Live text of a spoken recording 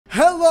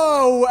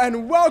Hello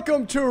and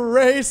welcome to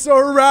Race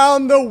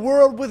Around the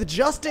World with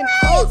Justin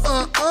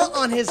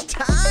on his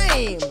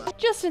time.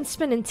 Justin's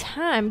spending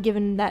time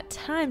giving that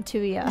time to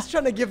you. I'm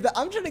trying to get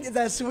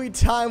that sweet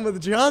time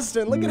with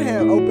Justin. Look at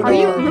him.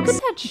 Open Look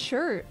at that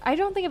shirt. I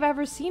don't think I've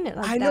ever seen it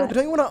like that. I know.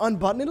 Don't you want to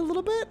unbutton it a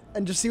little bit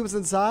and just see what's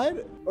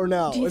inside? Or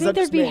no? Do you think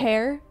there'd be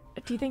hair?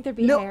 Do you think there'd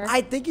be hair? No,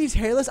 I think he's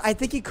hairless. I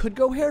think he could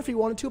go hair if he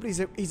wanted to,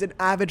 but he's an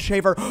avid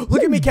shaver.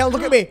 Look at me, Kel.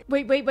 Look at me.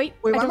 Wait. Why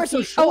am I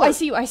so short? Oh, I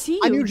see you. I see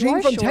you. I'm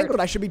Eugene from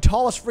Tangled. I should be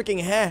tall as freaking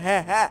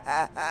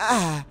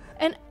hair.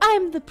 And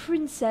I'm the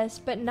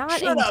princess, but not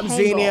Shut entangled. up,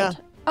 Xenia.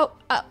 Oh,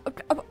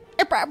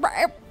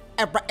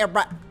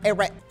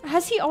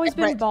 has he always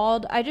been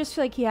bald? I just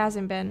feel like he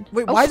hasn't been.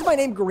 Wait, why is my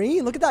name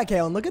green? Look at that,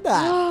 Kalen. Look at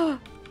that.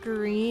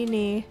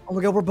 Greeny. Oh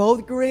my god, we're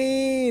both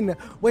green.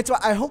 Wait, so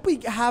I hope we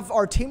have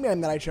our team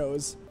name that I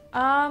chose.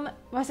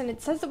 Listen,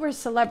 it says that we're a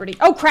celebrity.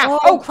 Oh crap!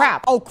 Oh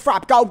crap! Oh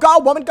crap! Go,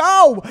 woman,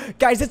 go!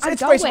 Guys, it's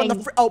race around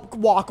the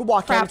walk,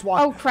 crap. Let's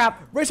walk. Oh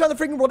crap! Race around the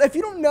freaking world. If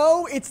you don't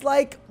know, it's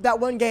like that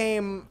one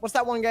game. What's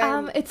that one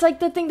game? It's like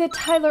the thing that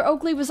Tyler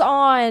Oakley was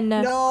on.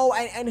 No,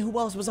 and who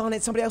else was on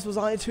it? Somebody else was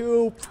on it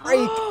too.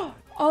 Freak.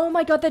 Oh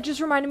my god, that just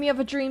reminded me of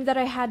a dream that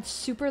I had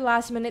super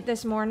last minute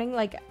this morning.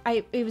 Like,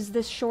 it was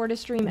the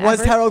shortest dream ever.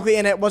 Was Tyler Oakley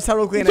in it?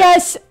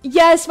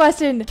 Yes,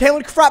 Weston.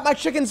 Kalen, crap, my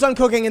chicken's done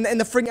cooking in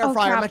the freaking air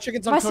fryer. Crap. My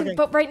chicken's done Weston, cooking.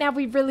 But right now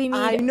we really need.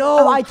 I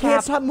know. I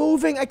can't stop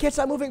moving.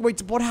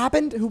 Wait, what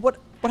happened? What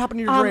happened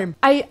in your dream?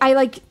 I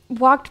like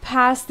walked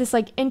past this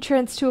like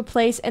entrance to a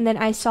place, and then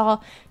I saw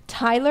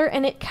Tyler,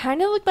 and it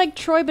kind of looked like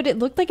Troy, but it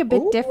looked like a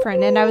bit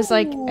different. And I was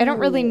like, I don't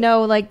really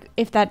know like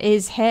if that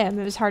is him.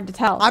 It was hard to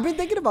tell. I've been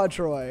thinking about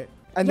Troy.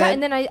 And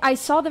then I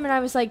saw them and I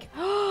was like,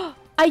 oh,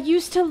 I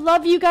used to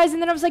love you guys.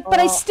 And then I was like, but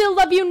I still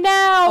love you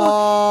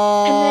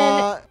now.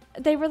 And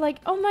then they were like,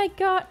 oh my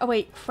god. Oh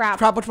wait, crap.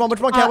 Which one?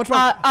 Cal, which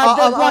one?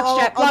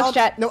 Watch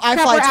jet. No,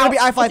 iFly. It's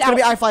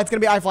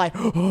gonna be iFly.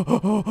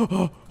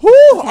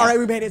 Woo! All right,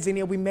 we made it,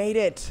 Xenia. We made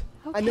it.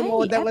 Okay, and then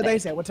what did they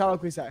say? What Tyler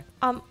Oakley say?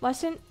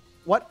 Listen.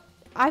 What?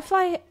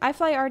 iFly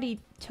already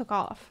took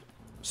off.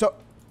 So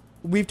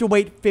we have to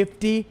wait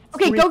 50.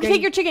 Okay, go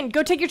take your chicken.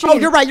 Oh,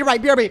 you're right.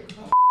 BRB.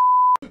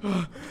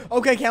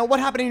 Okay, Kel, what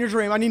happened in your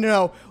dream? I need to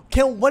know.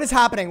 Kel, what is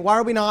happening? Why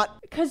are we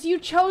not? Because you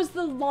chose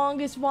the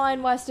longest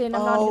one, Weston.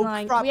 I'm not even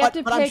lying. Crap. We have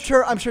to pick.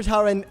 I'm sure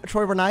Tyler and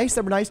Troy were nice.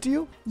 They were nice to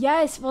you?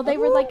 Yes. Well, they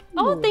were like,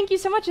 oh, thank you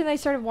so much. And they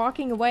started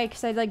walking away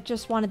because I like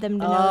just wanted them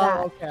to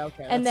know that.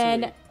 Okay.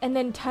 And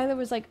then Tyler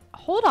was like,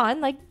 hold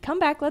on, like, come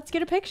back. Let's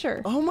get a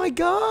picture. Oh my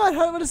god.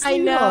 What a sweetheart.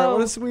 I know.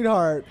 What a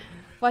sweetheart.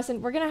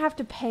 Weston, we're going to have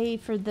to pay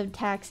for the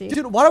taxi.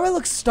 Dude, why do I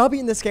look stubby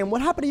in this game?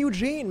 What happened to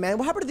Eugene, man?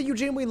 What happened to the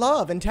Eugene we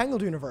love in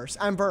Tangled Universe?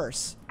 I'm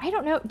Verse. I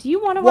don't know. Do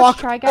you want to watch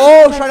Try Guys?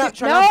 Oh, try not.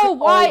 No,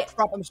 why? Oh,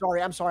 crap, I'm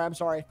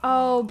sorry.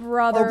 Oh,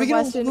 brother, Are we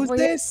gonna Weston, lose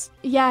this?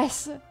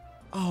 Yes.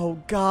 Oh,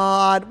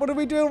 God. What did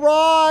we do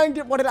wrong?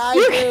 What did I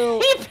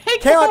do? You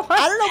picked I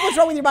don't know what's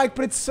wrong with your mic,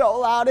 but it's so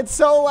loud. It's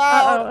so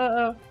loud.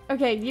 Uh-oh.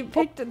 Okay, you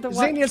picked the one.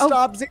 Xenia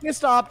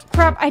stopped.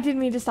 Crap, I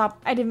didn't mean to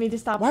stop.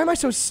 Why am I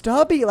so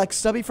stubby? Like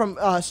Stubby from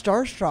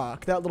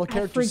Starstruck. That little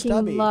character,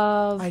 Stubby.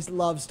 I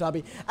love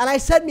Stubby. And I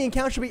said me and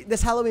Count should be,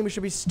 this Halloween, we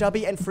should be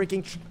Stubby and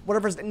freaking,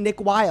 whatever's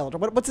Nick Wilde.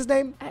 What's his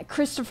name?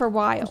 Christopher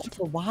Wilde.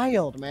 Christopher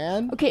Wilde,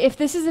 man. Okay, if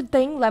this is a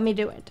thing, let me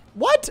do it.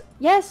 What?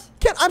 Yes.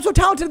 I'm so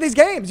talented in these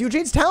games.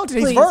 Eugene's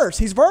talented. Please.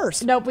 He's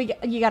versed. Nope,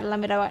 you gotta let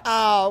me do it.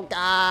 Oh,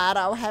 God.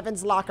 Oh,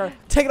 heavens, locker.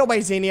 Take it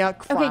away, Xenia.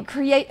 Crap.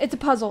 Okay, it's a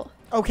puzzle.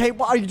 Okay,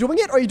 well, are you doing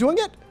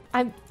it?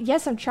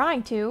 Yes, I'm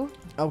trying to.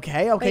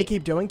 Okay, Wait.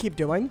 keep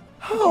doing.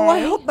 Oh,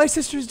 I hope my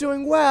sister's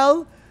doing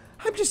well.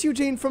 I'm just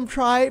Eugene from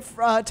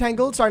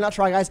Tangled. Sorry, not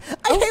Try Guys.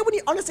 I hate when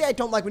honestly, I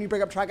don't like when you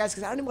bring up Try Guys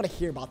because I don't even want to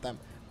hear about them.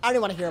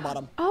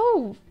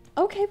 Oh,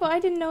 okay, well, I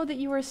didn't know that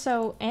you were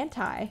so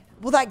anti.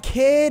 Well, that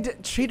kid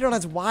cheated on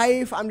his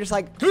wife. I'm just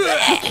like,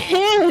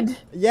 kid.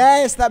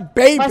 Yes, that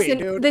baby, Listen,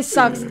 dude. This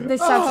sucks.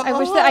 I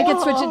wish that I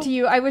could switch it to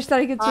you. I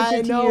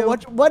know.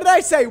 What did I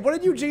say? What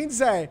did Eugene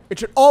say? It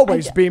should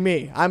always be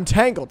me. I'm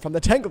Tangled from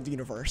the Tangled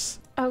universe.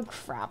 Oh,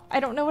 crap.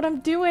 I don't know what I'm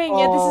doing.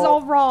 Yeah, this is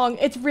all wrong.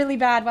 It's really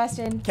bad,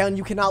 Weston. Kellen,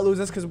 you cannot lose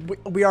this because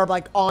we are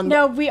like on.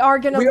 No, we are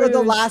going to lose. We are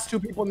the last two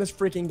people in this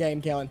freaking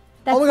game, Kellen.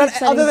 That's oh my god,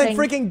 other than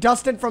freaking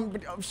Dustin from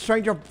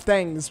Stranger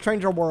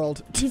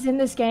World. He's in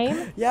this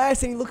game?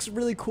 Yes, and he looks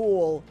really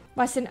cool.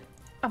 Weston,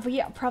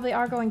 we probably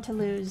are going to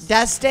lose.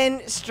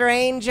 Dustin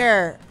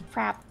Stranger.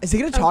 Crap. Is he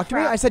going to talk to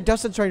me? I said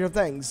Dustin Stranger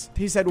Things.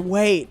 He said,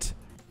 wait.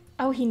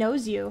 Oh, he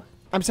knows you.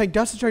 I'm saying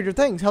Dustin Stranger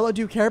Things. Hello,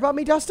 do you care about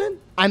me, Dustin?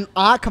 Come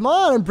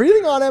on, I'm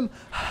breathing on him.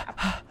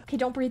 Okay,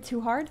 don't breathe too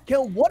hard.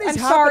 Gil, what is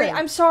happening?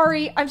 I'm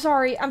sorry.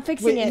 I'm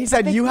fixing it. He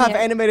said you have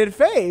animated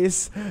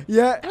face.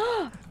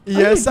 Yeah.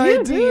 Yes,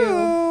 I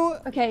do.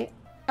 Okay.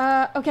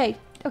 Okay.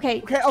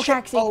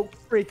 Traxy. Oh,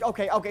 freak.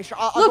 Okay, sure.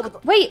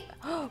 Look, wait.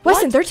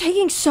 Weston, they're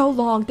taking so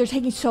long.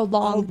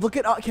 Oh, look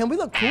at, can we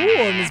look cool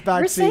in this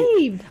back seat? We're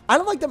saved. I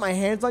don't like that my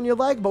hand's on your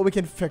leg, but we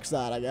can fix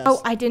that, I guess.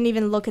 Oh, I didn't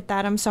even look at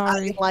that. I'm sorry. I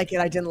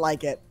didn't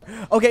like it.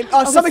 Okay,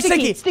 something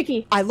sticky.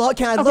 Sticky.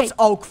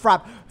 Oh,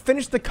 crap.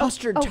 finish the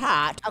custard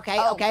tot. Okay,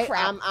 okay.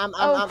 Crap.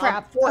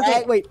 Crap. 4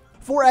 eggs. Wait,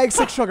 4 eggs,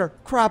 6 sugar.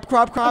 Crap.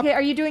 Okay,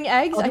 are you doing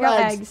eggs? I got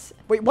eggs.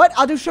 Wait, what?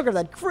 I'll do sugar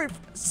then.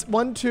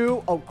 1,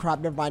 2. Oh crap,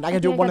 never mind. I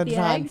gotta do it one at a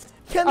time.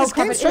 Ken, this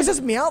game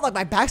stresses me out. Like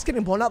my back's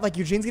getting blown out. Like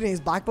Eugene's getting his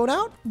back blown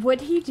out.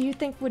 Would he? Do you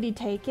think would he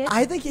take it?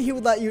 I think he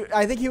would let you.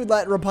 I think he would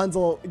let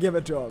Rapunzel give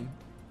it to him.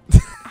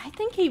 I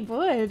think he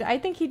would. I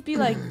think he'd be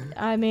like,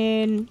 I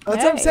mean.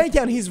 That's what I'm saying,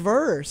 Ken. He's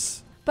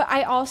verse. But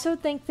I also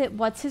think that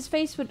what's his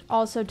face would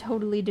also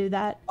totally do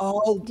that.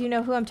 Oh. Do you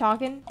know who I'm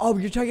talking? Oh,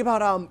 you're talking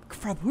about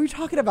crap. Who are you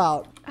talking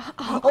about?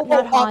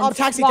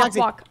 Taxi.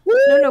 Walk.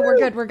 No,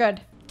 we're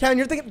good. Ken,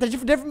 you're thinking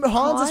different.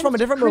 Hans is from a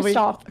different movie.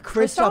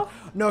 Kristoff.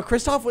 No,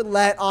 Kristoff would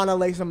let Anna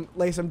lay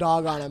some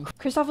dog on him.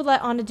 Kristoff would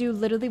let Anna do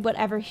literally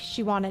whatever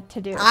she wanted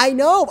to do. I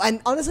know,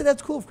 and honestly,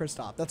 that's cool of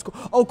Kristoff. That's cool.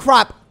 Oh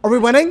crap, are we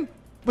winning?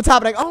 What's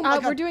happening? Oh my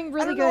god, we're doing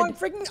really good.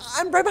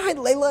 I'm right behind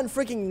Layla and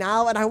freaking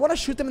Now, and I want to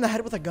shoot them in the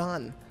head with a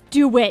gun.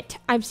 Do it.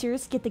 I'm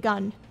serious. Get the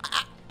gun.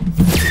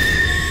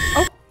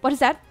 Oh, what is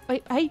that?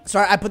 Wait, hey.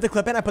 Sorry, I put the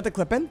clip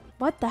in.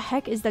 What the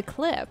heck is the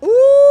clip?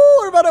 Ooh,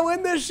 we're about to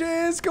win this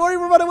shiz. Corey,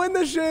 we're about to win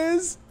this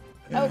shiz.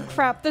 Oh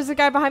crap, there's a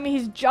guy behind me.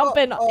 He's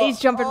jumping. He's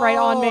jumping right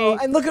on me.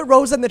 And look at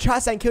Rosa in the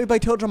chat saying, can we play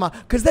Toad Drama?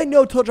 Because they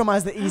know Toad Drama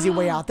is the easy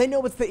way out. They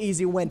know it's the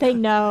easy win. They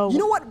know. You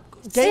know what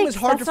game is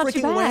hard to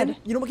freaking win?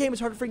 You know what game is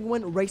hard to freaking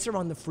win? Racer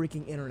on the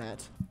freaking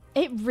internet.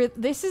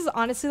 This is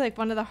honestly like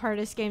one of the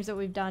hardest games that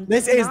we've done. I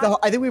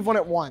think we've won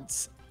it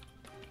once.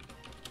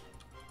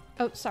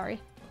 Oh, sorry.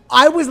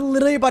 I was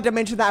literally about to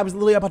mention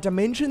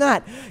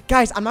that.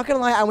 Guys, I'm not gonna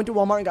lie, I went to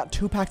Walmart and got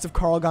 2 packs of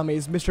Carl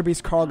gummies, Mr.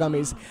 Beast Carl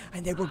gummies,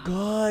 and they were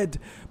good,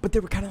 but they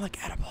were kind of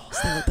like edibles.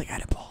 They looked like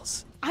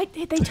edibles.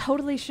 They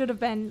totally should have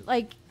been,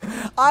 like,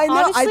 I know,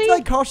 honestly, I feel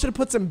like Carl should have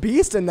put some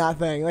beast in that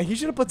thing. Like, he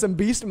should have put some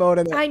beast mode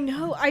in it. I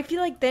know, I feel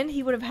like then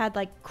he would have had,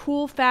 like,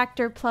 cool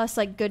factor plus,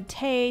 like, good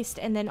taste,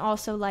 and then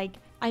also, like,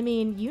 I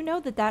mean, you know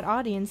that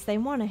audience, they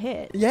want to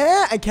hit.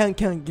 Yeah, I can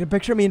get a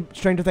picture of me in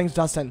Stranger Things,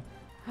 Dustin.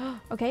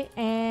 Okay,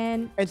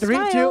 and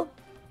 3, 2.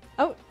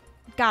 Oh,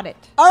 got it.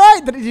 All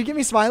right, did you get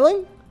me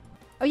smiling?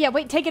 Oh yeah,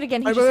 wait, take it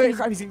again.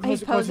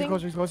 He's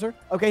closer.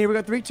 Okay, here we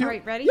go. 3, 2. All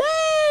right, ready?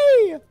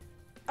 Yay!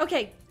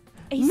 Okay.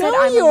 He said,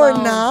 no, I'm you're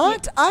alone.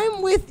 not.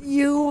 I'm with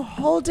you,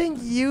 holding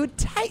you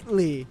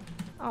tightly.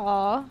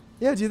 Aw.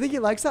 Yeah, do you think he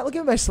likes that? Look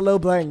at my slow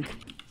blink.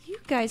 You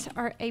guys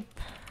are a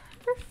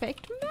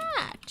perfect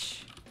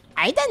match.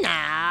 I don't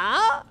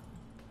know.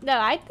 No,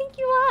 I think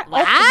you are.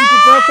 What?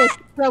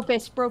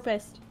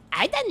 Bropist.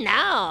 I don't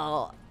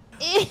know.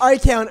 All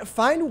right, Keon,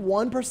 find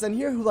one person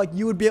here who, like,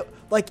 you would be,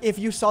 like, if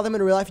you saw them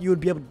in real life, you would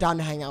be able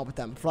to hang out with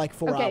them for, like,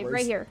 4 hours. Okay,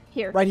 right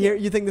here. Right here?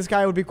 You think this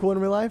guy would be cool in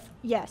real life?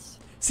 Yes.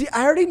 See,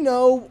 I already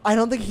know. I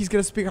don't think he's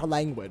going to speak our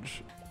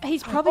language.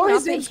 He's probably not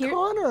his name's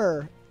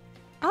Connor.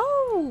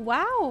 Oh,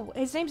 wow.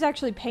 His name's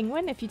actually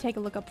Penguin, if you take a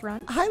look up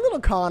front. Hi, little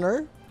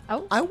Connor.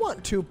 Oh. I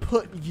want to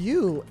put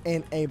you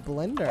in a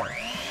blender.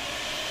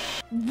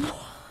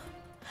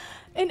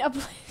 In a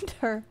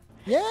blender?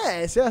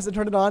 Yes, and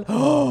turn it on.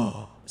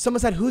 Someone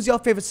said, who's your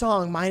favorite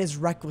song? Mine is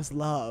Reckless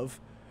Love.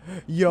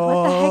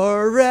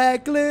 Your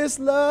reckless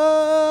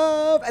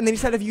love. And then he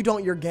said, if you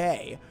don't, you're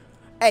gay.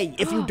 Hey,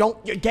 if you don't,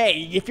 you're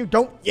gay. If you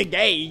don't, you're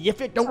gay.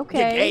 If you don't,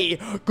 you're gay.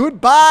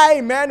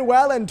 Goodbye,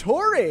 Manuel and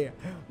Tori.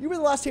 You were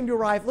the last team to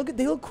arrive. Look,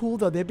 they look cool,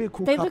 though. They'd be a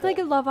cool couple. They look like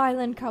a Love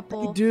Island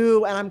couple. They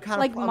do, and I'm kind of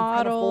like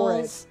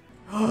models.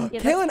 Yeah,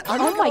 Kaylin, I'm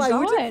not gonna lie,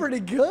 we did pretty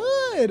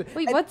good.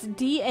 Wait, what's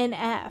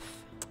DNF?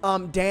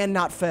 Dan,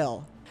 not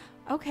Phil.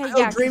 Okay,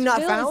 yeah. Dream not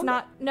Phil found? Is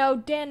not, no,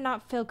 Dan,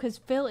 not Phil, because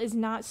Phil is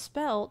not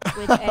spelt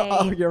with a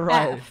Oh, you're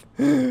right. F.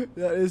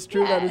 That is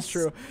true. Yes. That is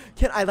true.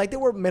 I like that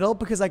we're middle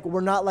because, like,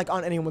 we're not, like,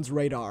 on anyone's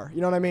radar. You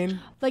know what I mean?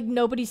 Like,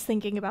 nobody's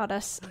thinking about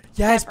us.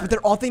 Yes, but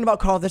they're all thinking about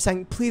Carl. They're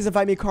saying, please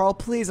invite me, Carl,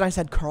 please. And I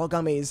said, Carl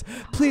gummies,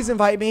 please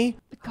invite me.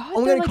 God,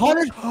 oh my God,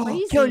 Connor's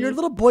crazy. Your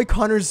little boy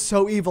Connor's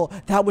so evil.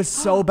 That was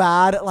so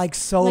bad. Like,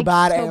 so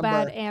bad, Amber. So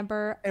bad,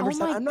 Amber. Amber oh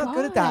said, my I'm not God.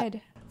 good at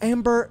that.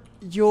 Amber,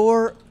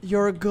 you're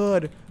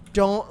good.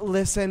 Don't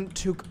listen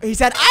to... He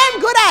said, I am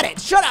good at it.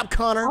 Shut up,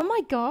 Connor. Oh,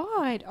 my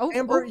God. Oh,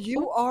 Amber,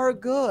 you are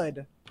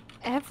good.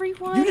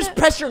 Everyone... You just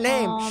press your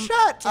name.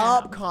 Shut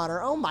up,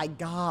 Connor. Oh, my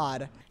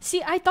God.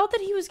 See, I thought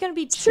that he was going to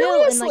be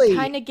chill and, like,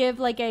 kind of give,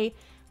 like a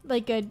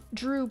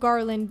Drew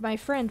Garland, my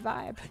friend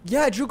vibe.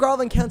 Yeah, Drew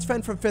Garland, Ken's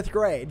friend from 5th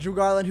grade. Drew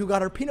Garland, who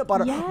got her peanut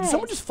butter. Yes. Did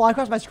someone just fly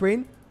across my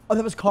screen? Oh,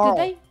 that was Carl.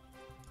 Did they?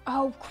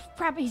 Oh,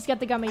 crap. He's got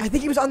the gummy. I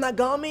think he was on that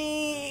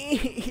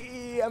gummy.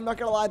 I'm not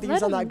gonna lie, I think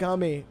he's on that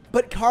gummy.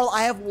 But Carl,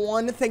 I have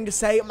one thing to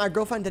say. My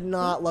girlfriend did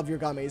not love your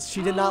gummies.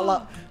 She did not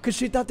love, because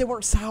she thought they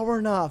weren't sour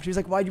enough. She was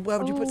like, why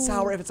would you put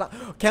sour if it's not?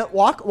 Can't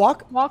walk.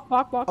 Walk.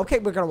 Okay,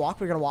 we're gonna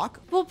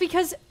walk. Well,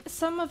 because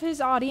some of his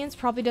audience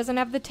probably doesn't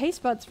have the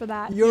taste buds for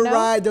that. You're you know?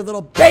 right, they're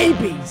little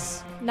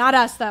babies. Not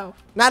us, though.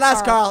 Not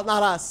us, Carl,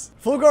 not us.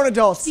 Full grown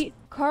adults. See,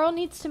 Carl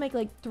needs to make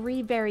like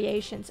 3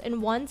 variations,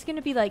 and one's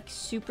gonna be like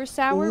super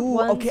sour. Ooh,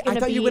 one's okay, gonna I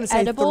thought be you were gonna say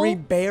edible. 3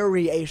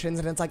 variations,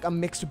 and it's like a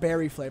mixed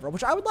berry flavor,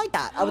 which I would like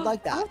that. I would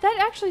like that. Oh, that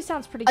actually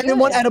sounds pretty good. And then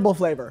 1 edible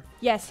flavor.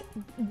 Yes,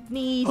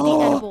 need the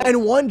edible.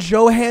 And 1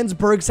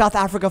 Johannesburg, South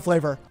Africa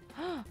flavor.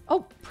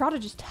 Oh, Prada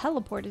just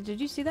teleported.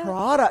 Did you see that?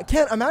 Prada.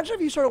 Ken, imagine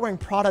if you started wearing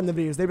Prada in the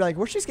videos. They'd be like,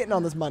 where's she getting all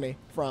this money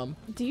from?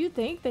 Do you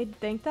think they'd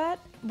think that?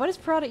 What does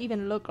Prada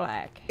even look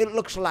like? It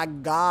looks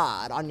like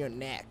God on your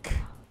neck.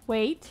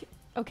 Wait.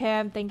 Okay,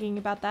 I'm thinking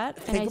about that.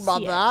 Think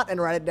about that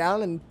and write it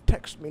down and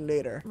text me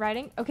later.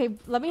 Writing? Okay,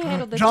 let me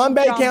handle this. John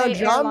Bay, Count,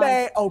 John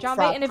Bay. Oh, John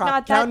crap, Bay, and if crap.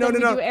 not that, then we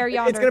do Air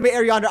Yonder. It's going to be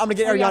Air Yonder. I'm going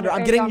to get Air Yonder.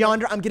 I'm getting Yonder.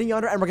 Yonder. I'm getting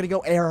Yonder, and we're going to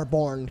go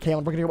airborne.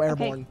 Caleb, we're going to go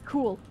airborne. Okay,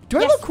 cool. Do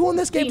I look cool in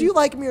this game? Do you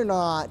like me or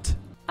not?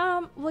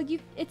 Well,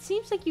 it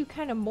seems like you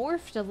kind of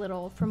morphed a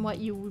little from what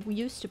you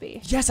used to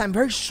be. Yes, I'm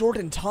very short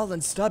and tall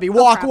and stubby.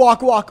 Walk,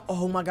 walk, walk.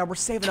 Oh my God, we're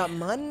saving up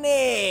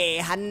money,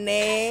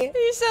 honey.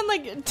 You sound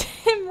like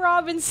Tim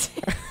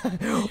Robinson.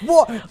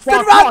 Walk,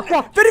 55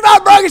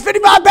 burgers,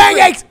 55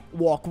 pancakes.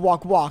 Walk,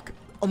 walk, walk.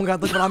 Oh my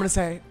God, look what I'm gonna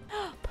say.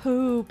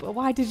 Poop.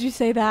 Why did you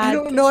say that? I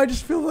don't know. I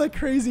just feel like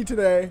crazy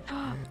today.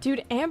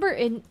 Dude, Amber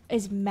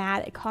is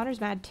mad. Connor's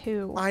mad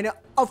too. I know.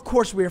 Of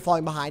course we are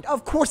falling behind.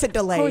 Of course it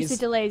delays. Of course it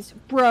delays.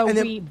 Bro, and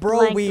then,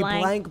 we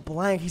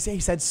blank. He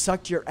said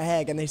sucked your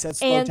egg, and they said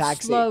slow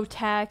taxi. Slow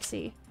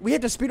taxi. We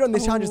had to speed on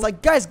these challenges.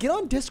 Like, guys, get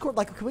on Discord.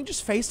 Like, can we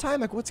just FaceTime?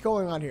 Like, what's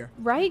going on here?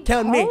 Right?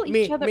 Ken,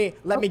 me.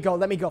 Let me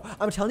go.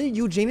 I'm telling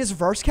you, Eugene is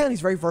Ken.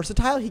 He's very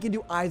versatile. He can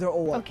do either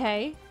or.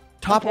 Okay.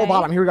 Top or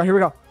bottom. Here we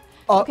go.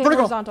 Okay,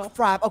 vertical. horizontal.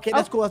 Frap. Okay,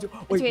 that's cool.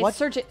 Wait, what?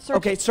 Search it.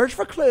 Okay, search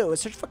for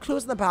clues. Search for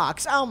clues in the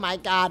box. Oh my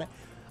God.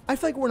 I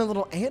feel like we're in a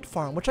little ant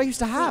farm, which I used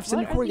to have.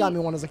 Cindy Corey got me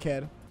one as a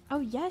kid. Oh,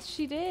 yes,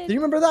 she did. Do you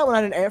remember that when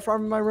I had an ant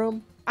farm in my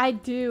room? I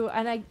do,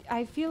 and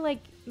I feel like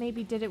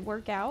maybe did it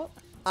work out?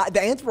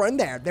 The ants were in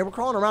there. They were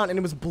crawling around, and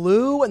it was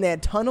blue, and they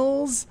had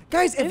tunnels.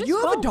 Guys, if you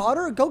have a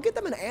daughter, go get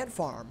them an ant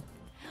farm.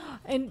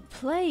 And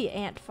play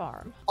Ant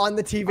Farm. On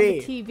the TV. On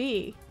the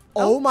TV.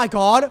 Oh my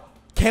God.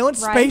 Kaylin,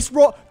 space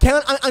roll.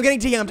 Kaylin, I'm getting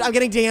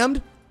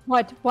DM'd.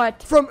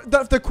 What? From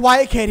the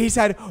quiet kid, he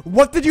said,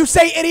 "What did you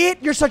say, idiot?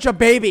 You're such a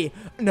baby."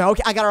 No,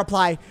 okay, I gotta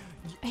reply.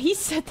 He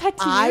said that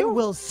to you? I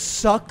will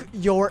suck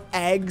your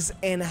eggs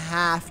in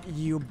half,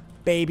 you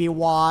baby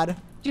wad.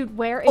 Dude,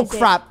 where is it? Oh,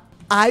 crap.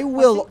 I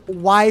will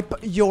wipe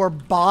your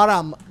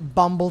bottom,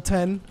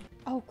 Bumbleton.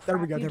 Oh, crap. There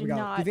we go. Do you think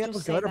that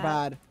was good or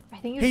bad? I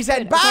think it was He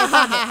said, "Bah, ha,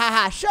 ha,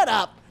 ha, ha, shut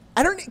up."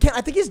 I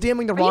think he's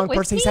DMing the wrong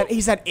person.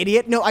 He said,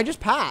 idiot. No, I just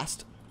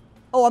passed.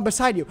 Oh, I'm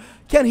beside you.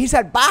 Ken, he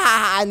said,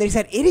 bah, and then he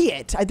said,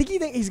 idiot. I think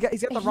he's got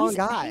the wrong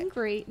guy. He's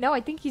angry. No,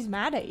 I think he's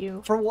mad at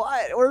you. For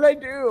what? What did I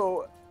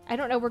do? I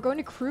don't know. We're going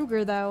to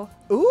Kruger, though.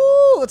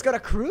 Ooh, let's go to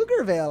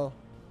Krugerville.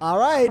 All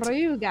right.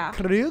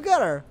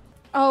 Kruger.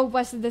 Oh,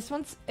 Wesley,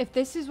 if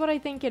this is what I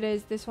think it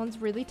is, this one's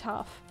really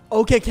tough.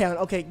 Okay, Ken,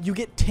 okay. You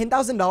get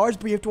 $10,000,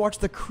 but you have to watch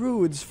the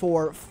Crudes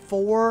for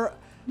 4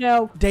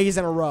 days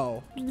in a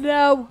row.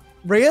 No.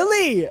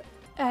 Really?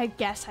 I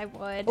guess I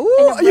would.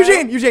 Ooh,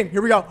 Eugene,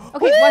 here we go.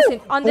 Okay, listen,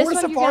 on this one,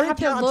 safari, you're gonna have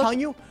to look. I'm telling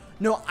you.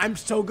 No, I'm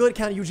so good,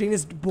 Count. Eugene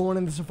is born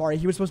in the safari.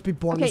 He was supposed to be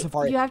born in the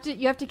safari. You have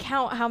to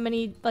count how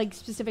many like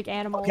specific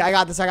animals. Okay, I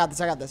got this.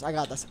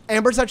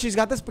 Amber said she's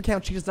got this, but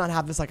Count, she does not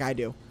have this like I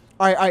do.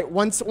 All right.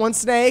 One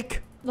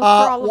snake. Look for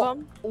all of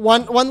them.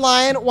 One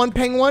lion, 1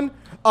 penguin.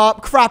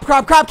 Crap,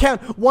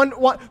 Count.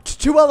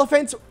 Two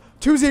elephants,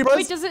 2 zebras.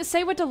 Wait, does it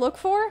say what to look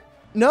for?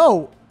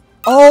 No.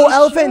 Oh,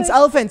 elephants.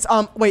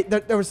 Wait,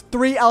 there was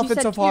 3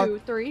 elephants so far.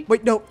 3?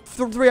 Wait, no,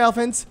 3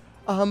 elephants.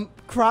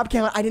 Crab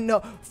count. I didn't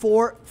know.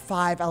 4,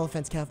 5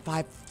 elephants. Count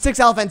 5, 6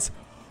 elephants.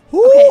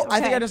 Woo! Okay.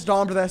 I think I just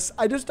domed this.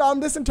 I just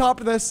domed this and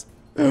topped this.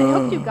 I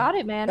hope you got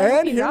it, man.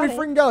 And here we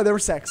freaking go. There were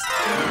 6.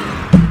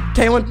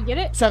 Did you get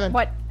it? 7.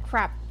 What?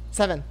 Crap.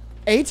 7.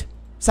 8.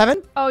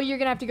 7. Oh, you're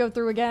gonna have to go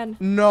through again.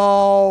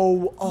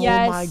 No. Oh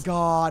yes. my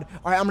God.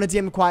 All right, I'm gonna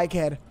DM a quiet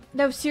kid.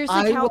 No,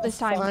 seriously, count this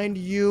time. I will find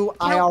you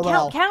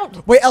IRL.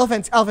 Count. Wait,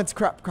 elephants.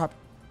 Crap.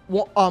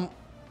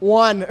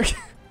 1,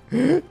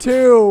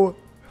 2.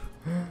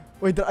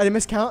 Wait, did I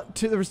miscount?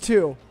 2. There was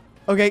 2.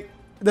 Okay,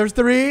 there's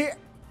 3.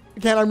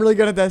 Again, I'm really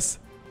good at this.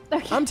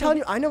 Okay. I'm telling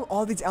you, I know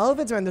all these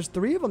elephants, man. There's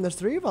 3 of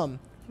them.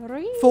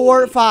 3.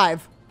 4,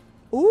 5.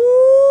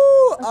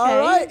 Ooh, okay. All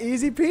right,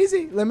 easy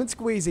peasy, lemon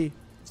squeezy.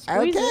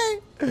 Okay.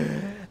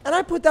 And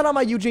I put that on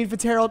my Eugene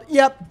Fitzgerald.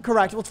 Yep,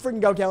 correct. Let's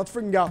freaking go, Ken. Let's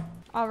freaking go.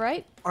 All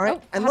right. Oh,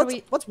 and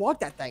let's walk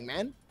that thing,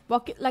 man.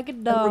 Walk it like a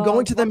dog. We're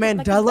going to the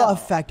Mandela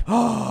effect.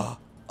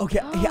 Okay.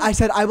 I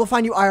said I will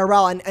find you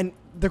IRL, and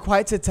the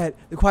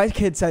quiet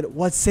kid said,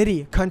 "What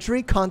city?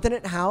 Country?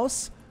 Continent?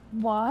 House?"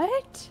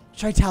 What?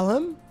 Should I tell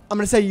him? I'm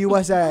gonna say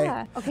USA.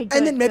 Yeah. Okay. Good,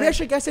 and then maybe I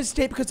should guess his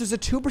state because there's a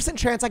 2%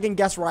 chance I can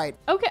guess right.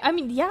 Okay. I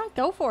mean, yeah,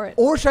 go for it.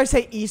 Or should I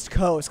say East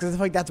Coast because I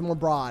feel like that's more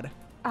broad.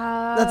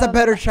 That's a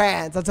better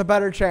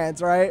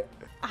chance, right?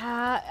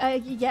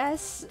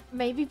 Yes,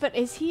 maybe, but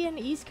is he in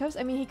the East Coast?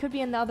 I mean, he could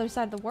be in the other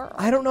side of the world.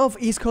 I don't know if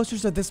East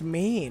Coasters are this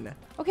mean.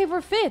 Okay,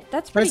 we're 5th.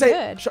 That's pretty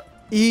good.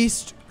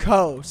 East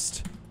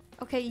Coast.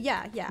 Okay,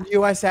 yeah.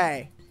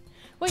 USA.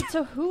 Wait,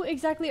 so who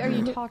exactly are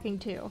you talking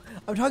to?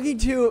 I'm talking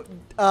to,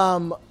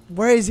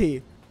 where is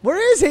he?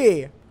 Where is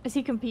he? Is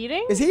he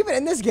competing? Is he even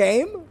in this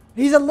game?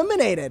 He's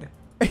eliminated.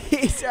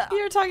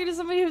 You're talking to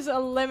somebody who's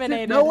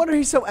eliminated. No wonder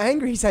he's so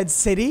angry. He said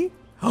city.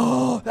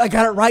 Oh, I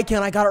got it right,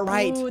 Ken. I got it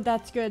right. Ooh,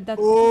 that's good.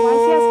 That's why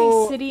is he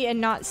asking city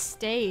and not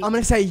state? I'm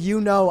gonna say you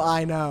know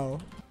I know.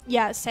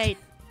 Yeah, say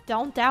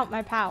don't doubt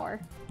my power.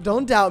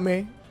 Don't doubt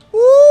me.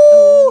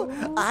 Woo!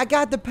 I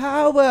got the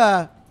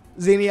power.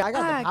 Xenia, I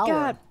got the power. I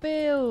got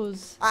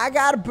bills. I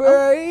got a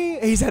berry.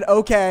 He said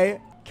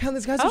okay. Ken,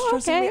 this guy's just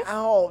stressing okay. me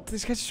out.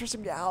 This guy's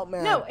stressing me out,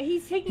 man. No,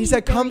 he's taking. He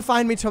said, "Come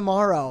find me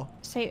tomorrow."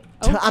 Say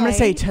okay. I'm gonna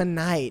say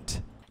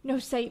tonight. No,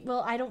 say.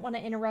 Well, I don't want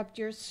to interrupt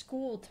your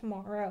school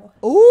tomorrow.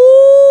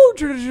 Ooh,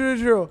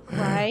 true.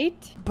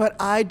 Right. But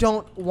I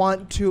don't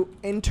want to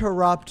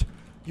interrupt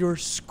your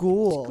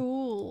school.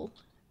 School.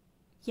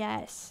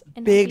 Yes.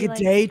 And Big like,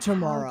 day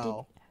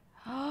tomorrow.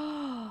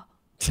 Oh.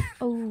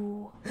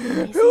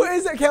 Who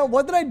is it, Ken?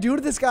 What did I do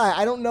to this guy?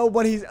 I don't know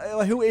what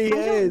who he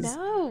is. I don't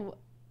know.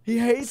 He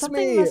hates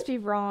Something me. must be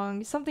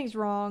wrong. Something's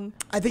wrong.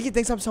 I think he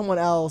thinks I'm someone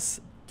else.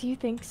 Do you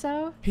think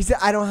so? He said,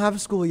 I don't have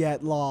school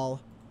yet,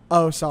 lol.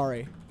 Oh,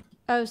 sorry.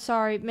 Oh,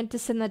 sorry. Meant to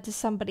send that to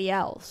somebody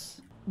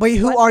else. Wait,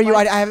 who are you?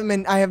 I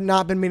have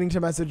not been meaning to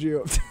message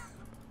you.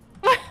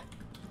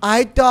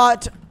 I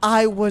thought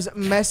I was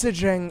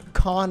messaging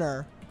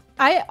Connor.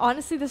 I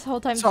honestly this whole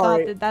time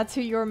thought that that's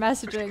who you were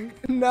messaging.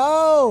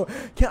 No.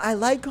 I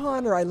like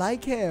Connor. I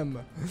like him.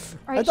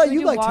 Right, I thought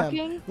you liked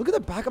walking? him. Look at the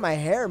back of my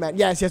hair, man.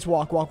 Yes,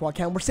 walk.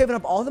 Ken, we're saving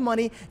up all the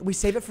money. We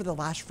save it for the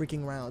last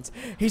freaking rounds.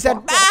 He said,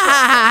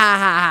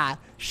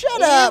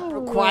 shut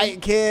up,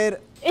 quiet kid.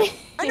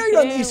 I know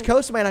you're on the East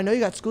Coast, man. I know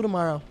you got school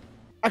tomorrow.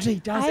 Actually, he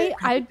doesn't.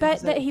 I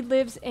bet that he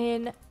lives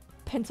in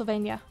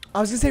Pennsylvania. I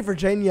was going to say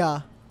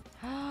Virginia.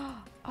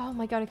 Oh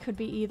my god, it could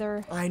be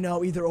either. I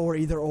know, either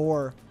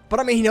or. But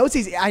I mean,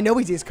 I know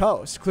he's East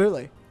Coast,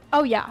 clearly.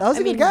 Oh yeah. That was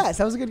a good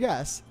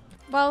guess.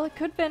 Well, it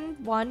could have been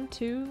 1,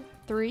 2,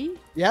 3.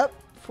 Yep.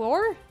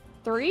 4,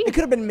 3. It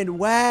could have been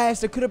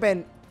Midwest. It could have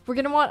been. We're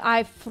gonna want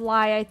I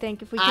fly, I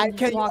think, if we can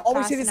you walk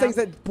always fast say these enough. things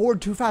that board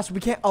too fast.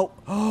 We can't.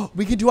 Oh,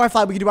 we can do I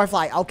fly.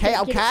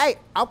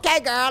 Okay,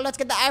 girl. Let's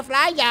get the I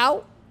fly,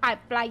 yo. I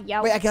fly,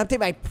 yo. Wait, I can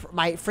update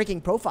my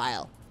freaking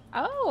profile.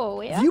 Oh,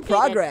 yeah. View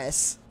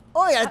progress.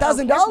 Oh, I got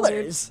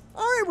 $1,000.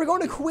 All right, we're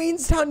going to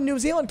Queenstown, New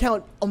Zealand.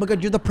 Count. Oh my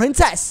God, you're the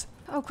princess.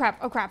 Oh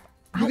crap.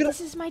 This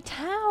is my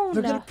town.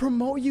 They're gonna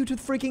promote you to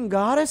the freaking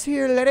goddess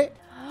here, lady.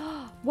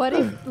 What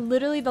if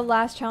literally the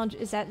last challenge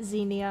is at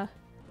Xenia?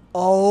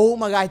 Oh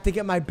my God, I think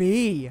it might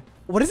be.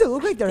 What does it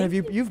look like there?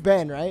 You've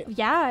been, right?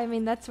 Yeah, I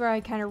mean that's where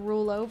I kind of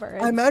rule over.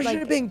 I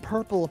imagine it being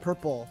purple.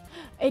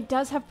 It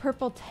does have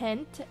purple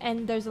tint,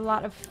 and there's a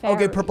lot of fairies.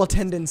 Okay, purple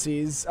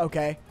tendencies.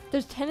 Okay.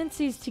 There's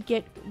tendencies to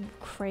get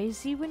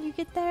crazy when you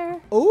get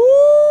there.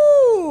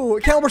 Ooh!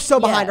 Kel, we're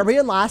so behind. Are we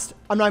in last?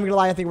 I'm not even gonna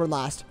lie. I think we're in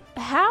last.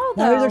 How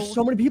though? There's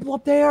so many people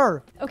up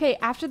there. Okay,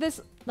 after this,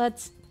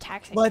 let's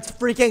taxi. Let's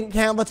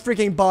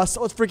freaking bust.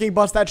 Let's freaking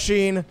bust that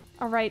Sheen.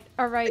 All right.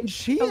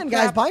 Sheen,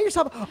 guys, buy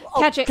yourself. Oh,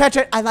 catch it. Catch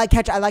it. I like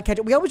catch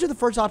it. We always do the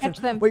first option.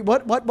 Catch them. Wait,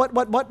 what?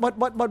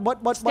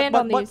 Stand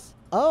on these.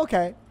 Oh,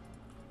 okay.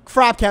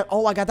 Crap, Ken.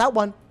 Oh, I got that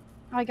one.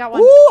 I got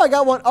one. Ooh, I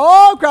got one.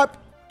 Oh, crap.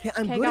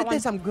 I'm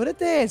good at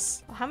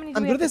this. Well, how many do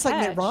I'm we good at have this to like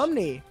catch? Mitt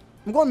Romney.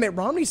 I'm going Mitt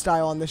Romney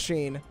style on this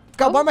Sheen.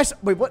 God, why am I?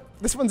 Wait, what?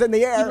 This one's in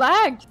the air. You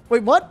lagged.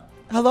 Wait, what?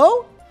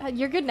 Hello?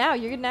 You're good now.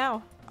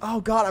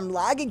 Oh God, I'm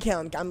lagging,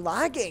 Ken. I'm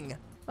lagging.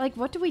 Like,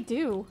 what do we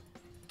do?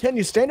 Ken,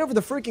 you stand over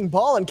the freaking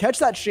ball and catch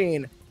that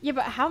Sheen. Yeah,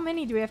 but how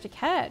many do we have to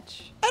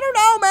catch? I don't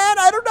know, man.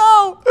 I don't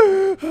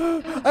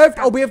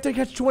know. We have to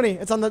catch 20.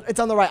 It's on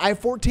the right. I have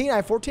 14,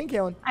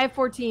 Kalen. I have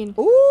 14.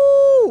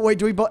 Ooh,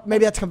 wait,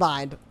 maybe that's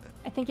combined.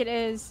 I think it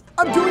is.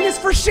 I'm doing this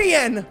for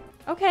Shein.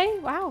 Okay,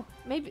 wow.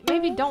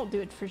 Maybe don't do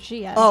it for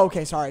Shia. Oh,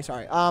 okay, sorry.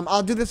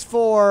 I'll do this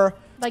for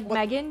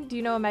Megan. Do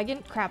you know a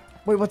Megan?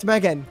 Crap. Wait, what's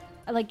Megan?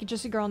 Like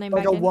just a girl named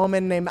Like Megan. a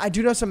woman named. I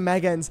do know some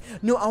Megans.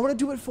 No, I want to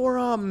do it for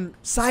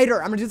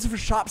cider. I'm gonna do this for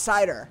shop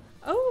cider.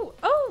 Oh,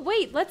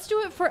 wait. Let's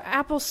do it for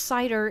apple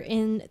cider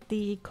in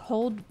the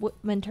cold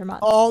winter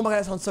months. Oh my God,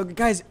 that sounds so good.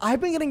 Guys, I've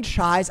been getting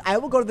chais. I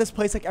will go to this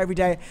place like every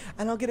day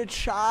and I'll get a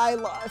chai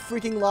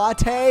freaking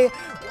latte.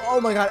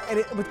 Oh my God, and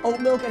with oat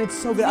milk, and it's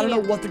so good. I don't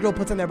know what the girl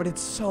puts in there, but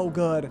it's so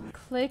good.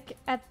 Click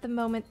at the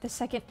moment the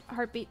second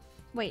heartbeat.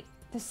 Wait,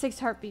 the 6th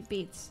heartbeat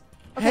beats.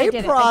 Okay,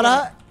 Hey,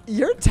 Prada,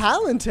 you're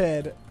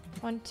talented.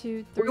 1,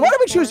 2, 3. Why did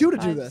we choose 4, you to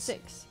do 5, this?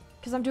 6.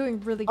 Because I'm doing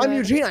really good. I'm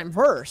Eugene. I'm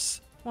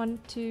Verse. 1,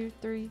 2,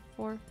 3,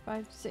 4,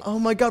 5, 6. Oh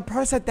my God,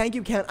 Prada said thank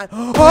you, Ken.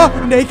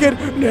 Naked,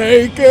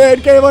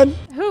 Kaylin.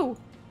 Who?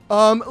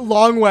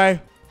 Long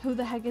way. Who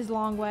the heck is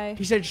Long Way?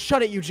 He said,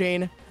 shut it,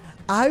 Eugene.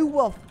 I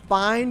will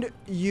find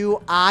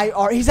you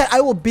He said,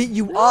 I will beat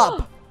you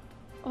up.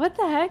 What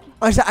the heck?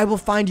 I said, I will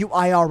find you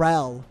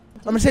IRL.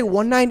 I'm gonna say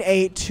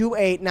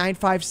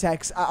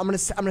 198-28956. I'm gonna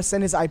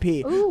send his IP.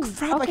 Ooh,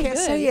 crap, I can't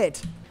say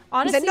it.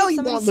 Honestly, he said, no, if you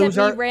somebody won't, sent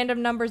loser. me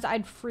random numbers,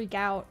 I'd freak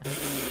out.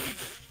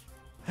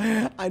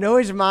 I know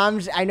his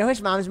mom's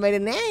made a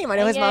name. I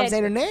know his mom's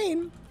saying her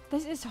name.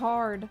 This is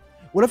hard.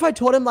 What if I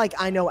told him, like,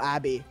 I know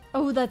Abby?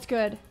 Oh, that's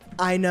good.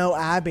 I know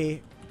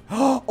Abby.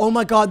 Oh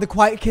my God, the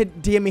quiet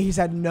kid DM me. He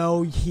said,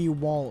 no, he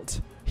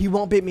won't. He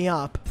won't beat me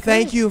up.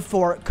 Thank you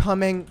for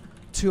coming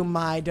to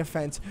my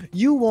defense.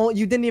 You won't.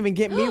 You didn't even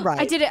get me right.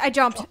 I did it. I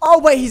jumped. Oh,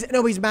 wait.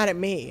 He's mad at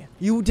me.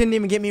 You didn't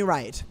even get me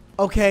right.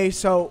 Okay,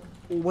 so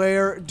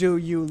where do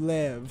you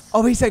live?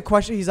 Oh, he said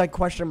question. He's like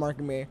question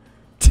marking me.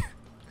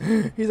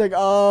 He's like,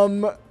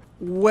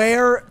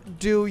 where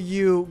do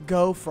you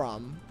go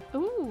from?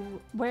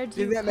 Ooh, where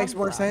do you think that makes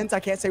more sense? I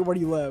can't say where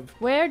do you live.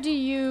 Where do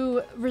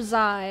you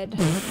reside?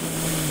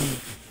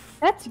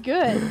 That's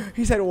good.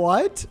 He said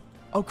what?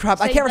 Oh crap!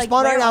 Say, I can't like,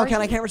 respond right now, you?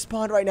 Ken. I can't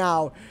respond right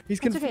now. He's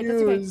confused. Okay,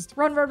 that's okay.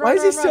 Run, Why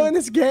is he still in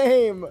this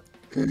game?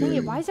 Dang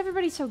it! Why is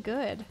everybody so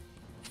good?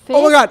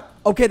 Oh my God!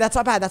 Okay, that's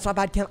not bad. That's not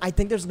bad, Ken. I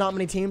think there's not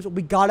many teams.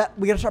 We gotta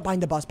start buying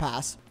the bus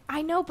pass.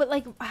 I know, but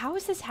like, how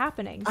is this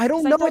happening? I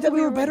don't know. I thought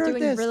we were better at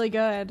doing this. Really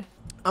good.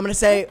 I'm gonna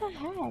say, what the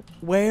heck?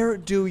 Where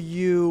do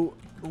you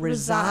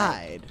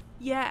reside?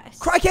 Yes.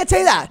 I can't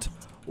say that.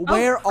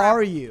 Where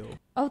are you?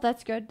 Oh,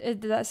 that's good.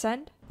 Did that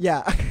send?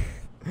 Yeah.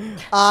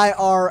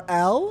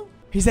 IRL.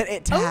 He said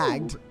it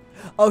tagged.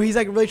 Oh, he's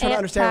like really trying to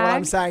understand what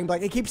I'm saying. But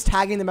like, it keeps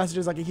tagging the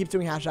messages. Like, it keeps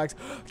doing hashtags.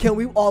 Ken,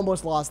 we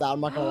almost lost that. I'm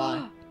not gonna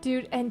lie.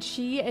 Dude, and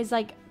she is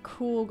like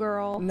cool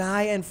girl.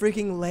 Nye and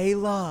freaking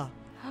Layla.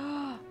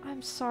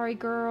 I'm sorry,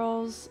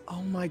 girls.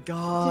 Oh my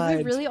God.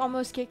 Did we really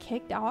almost get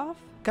kicked off?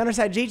 Connor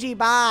said, GG,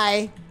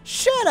 bye.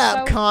 Shut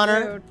up, So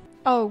Connor. rude.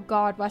 Oh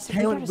God, Wesley,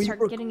 we gotta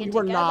start getting it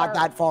together. We were not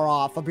that far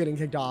off of getting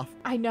kicked off.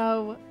 I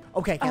know.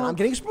 Okay, Ken, I'm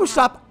getting spruced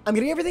up. I'm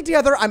getting everything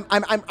together.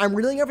 I'm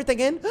reeling everything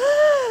in.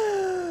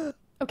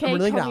 Okay,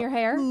 comb your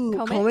hair. Ooh,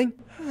 comb combing.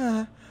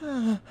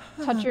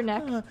 Touch your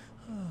neck.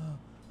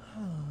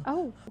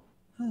 Oh.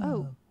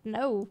 Oh.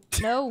 No.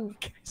 No.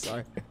 Okay,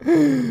 sorry.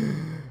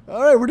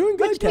 All right, we're doing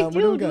good, Ken.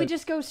 We're doing good. Do we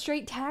just go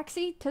straight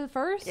taxi to the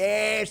first?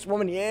 Yes,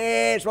 woman.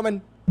 Yes,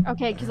 woman.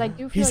 Okay, because I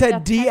do feel He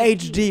said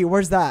DHD.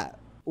 Where's that?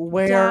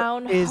 Where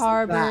Down is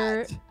Harbor.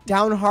 that?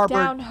 Down Harbor.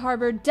 Down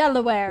Harbor,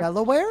 Delaware.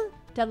 Delaware?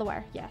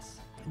 Delaware, yes.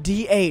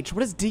 DH.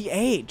 What is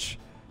DH?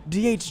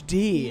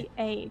 DHD.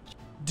 DH.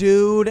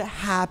 Dude,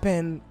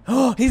 happen.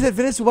 Oh, he's at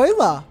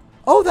Venezuela.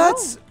 Oh,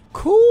 that's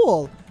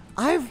cool.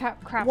 I've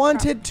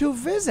wanted to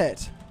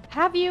visit.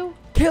 Have you?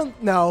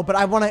 No, but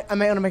I might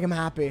want to make him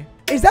happy.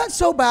 Is that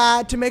so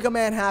bad to make a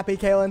man happy,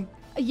 Kaylin?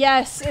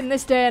 Yes, in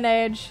this day and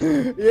age.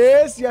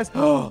 Yes, yes.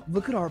 Oh,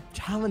 look at our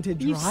talented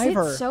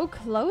driver. You sit so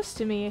close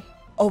to me.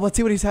 Oh, let's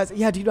see what he says.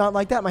 Yeah, do you not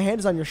like that? My hand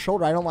is on your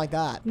shoulder. I don't like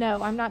that.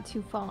 No, I'm not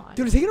too fond.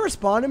 Dude, is he gonna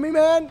respond to me,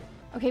 man?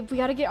 Okay, we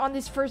gotta get on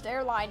this first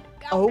airline.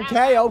 Go,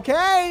 okay,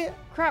 okay.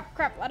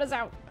 Crap, let us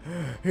out.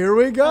 Here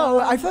we go.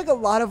 I feel like a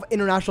lot of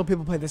international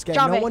people play this game.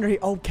 Jambe. No wonder he.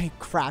 Okay,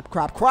 crap.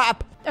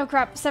 Oh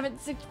crap,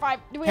 765.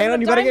 Hang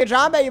on, you better get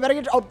Jambe. You better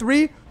get. Oh,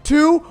 3,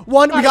 2,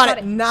 1. We got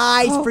it.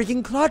 Nice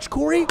freaking clutch,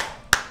 Corey.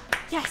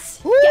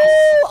 Yes. Woo!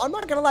 Yes. I'm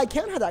not gonna lie,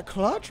 Ken had that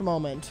clutch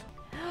moment.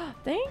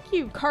 Thank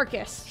you,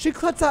 Carcass. She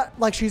clutched that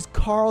like she's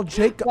Carl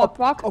Jacob.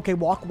 Walk. Okay,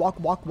 walk.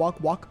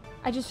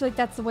 I just feel like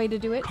that's the way to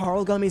do it.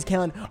 Carl Gummies,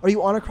 Kellen. Are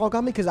you on a Carl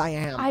Gummy? Because I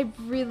am. I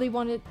really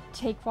want to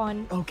take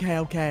one.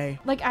 Okay.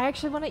 Like, I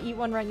actually want to eat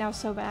one right now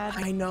so bad.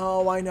 I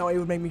know. It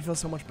would make me feel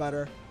so much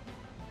better.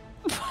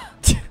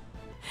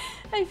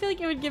 I feel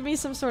like it would give me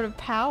some sort of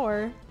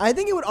power. I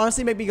think it would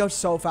honestly make me go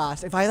so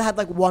fast if I had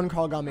like one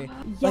Carl Gummy.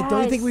 Yes. Like,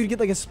 don't you think we'd get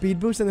like a speed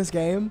boost in this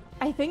game?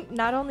 I think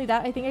not only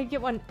that, I think I'd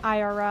get one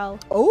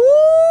IRL.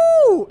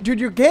 Oh,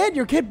 dude, your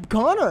kid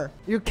Connor.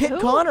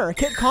 Kit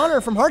Connor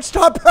from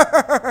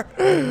Heartstopper.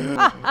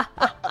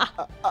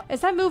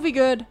 Is that movie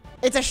good?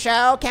 It's a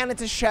show, Ken.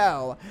 It's a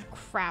show.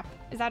 Crap.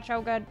 Is that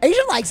show good?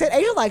 Asian likes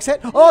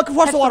it. Oh,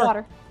 cross the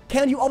water.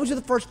 Ken, you always do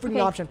the first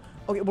freaking option.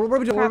 Okay, what are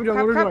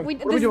we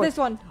doing? This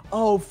one.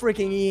 Oh,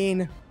 freaking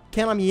Ian.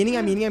 Ken, I'm yeening.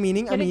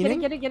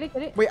 Get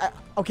it. Wait,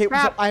 okay,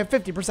 so I have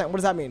 50%. What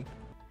does that mean?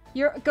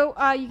 You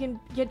can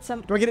get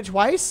some. Do I get it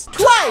twice?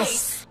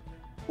 Twice!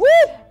 Woo!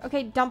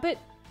 Okay, dump it.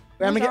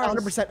 Wait, I'm gonna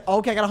get 100%.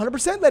 Okay, I got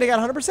 100%. Lady got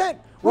 100%.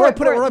 Where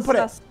do I put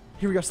it?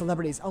 Here we go,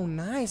 celebrities. Oh,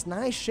 nice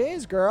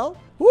shiz, girl.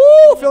 Woo!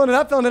 Filling it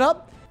up. Oh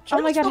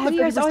my god, how do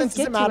you guys always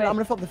get to it? I'm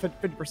gonna fill the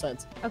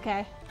 50%.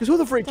 Okay. Because who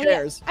the freak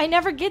cares? I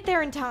never get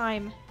there in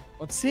time.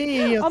 Let's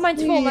see. Oh,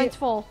 mine's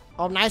full.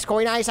 Oh, nice,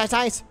 Corey. Nice.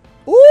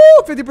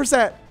 Ooh,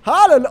 50%.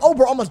 Hallelujah. Oh,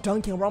 we're almost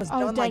done, Kaylin. We're almost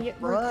done. Dang it.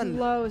 We're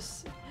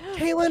close.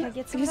 Kaylin,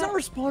 he's not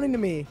responding to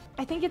me.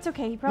 I think it's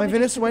okay. He probably my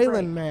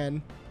Venezuelan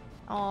man.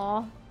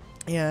 Aw.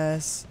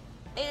 Yes.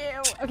 Ew.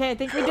 Okay, I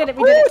think we did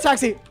it.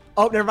 Taxi.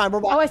 Oh, never mind. We're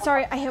walking. Oh,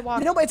 sorry. I hit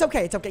walk. No, but it's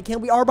okay.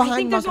 Kaylin, we are behind. I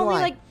think there's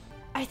only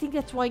I think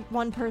that's like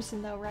one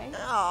person though, right?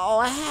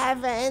 Oh,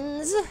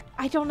 heavens.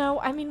 I don't know.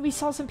 I mean, we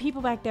saw some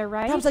people back there,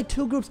 right? That was like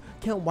 2 groups.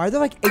 Kaylin, why are there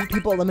like 8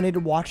 people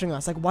eliminated watching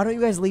us? Like, why don't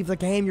you guys leave the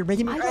game? You're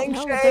making me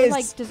anxious. Know. They're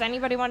like, does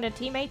anybody want a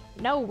teammate?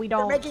 No, we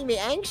don't. You're making me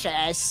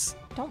anxious.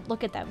 Don't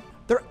look at them.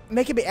 They're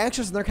making me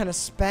anxious and they're kind of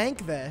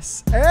spank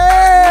this.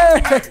 Hey!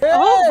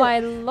 Oh my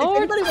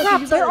lord.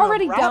 Crap, they're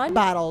already done?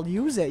 Battle,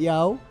 use it,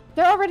 yo.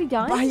 They're already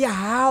done? But yeah,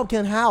 how,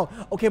 Kaylin, how?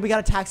 Okay, we got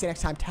a taxi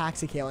next time.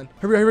 Taxi, Kaylin.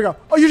 Here we go.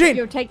 Oh, Eugene.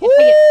 Yo, take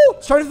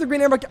it. Start with the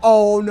green airbag.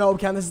 Oh, no,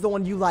 Kaylin, this is the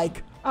one you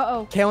like.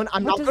 Uh-oh. Kaylin,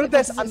 I'm not good at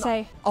this. What does it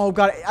say? Oh,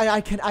 God,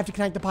 I have to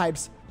connect the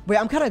pipes. Wait,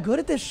 I'm kind of good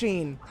at this,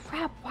 Sheen.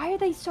 Crap, why are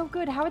they so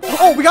good? How are they?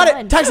 Oh, we got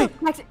it. Taxi.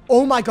 Taxi.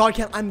 Oh, my God,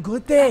 Kaylin, I'm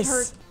good at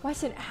this.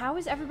 Weston, how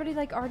is everybody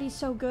like already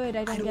so good?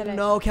 I don't get it.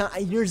 No,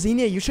 you're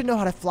Xenia. You should know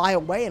how to fly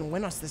away and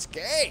win us this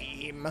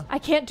game. I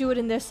can't do it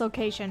in this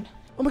location.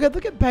 Oh my God,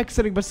 look at Beck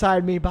sitting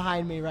behind me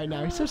right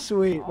now. He's so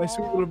sweet, my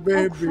sweet little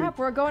baby. Oh crap,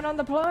 we're going on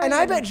the plane. And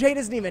I bet Jade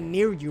isn't even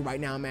near you right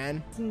now,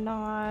 man. It's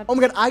not. Oh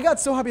my God, I got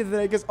so happy the other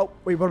day because, oh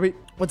wait,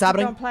 what's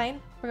happening? We're going on a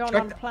plane? We're going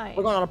on a plane.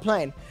 We're going on a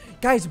plane.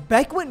 Guys,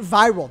 Beck went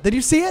viral. Did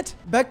you see it?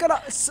 Beck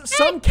got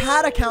some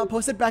cat account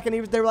posted Beck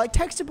and they were like,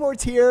 tech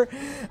support's here.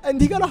 And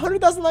he got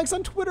 100,000 likes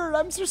on Twitter. And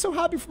I'm just so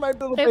happy for my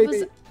little baby. It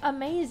was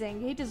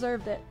amazing. He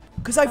deserved it.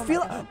 Because I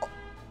feel...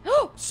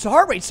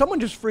 Sorry, someone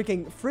just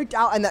freaked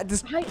out and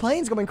this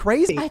plane's going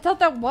crazy. I thought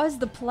that was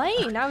the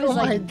plane. I was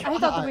I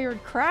thought that we were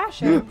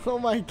crashing. Oh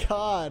my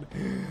God.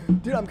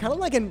 Dude, I'm kind of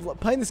like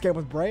playing this game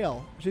with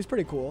Braille. She's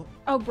pretty cool.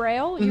 Oh,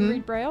 Braille? You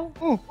read Braille?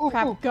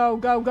 Crap,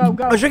 go.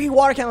 I'm drinking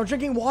water, Kaylin. I'm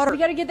drinking water. We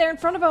gotta get there in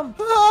front of him.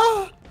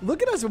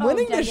 Look at us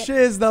winning this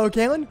shiz though,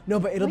 Kaylin. No,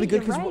 but it'll be good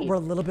because right. we're a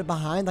little bit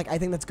behind. Like, I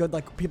think that's good.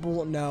 Like, people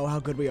won't know how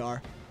good we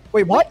are.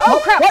 Wait, what? Oh,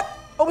 crap. What?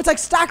 Oh, it's like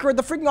Stacker,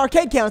 the freaking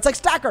arcade count. It's like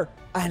Stacker.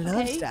 I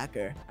love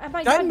Stacker. Am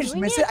I Did I not just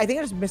doing miss it? I think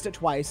I just missed it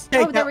twice.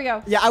 Oh, there we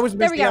go. Yeah, I was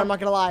missing it. I'm not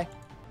gonna lie.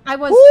 I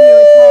was too.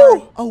 It's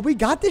hard. Oh, we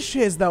got this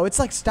shiz though. It's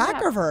like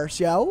Stackerverse,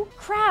 yo.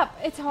 Crap,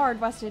 it's hard,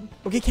 Weston.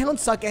 Okay, Kaylin,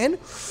 suck in.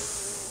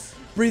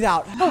 Breathe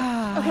out.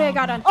 Oh, okay, I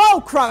got on.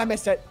 Oh, crap, I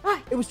missed it.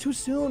 It was too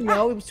soon,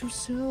 yo. It was too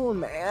soon,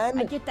 man.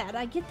 I get that.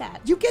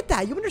 You get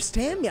that. You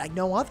understand me like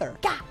no other.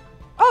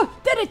 Oh,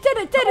 did it.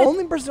 The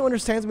only person who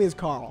understands me is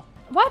Carl.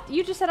 What?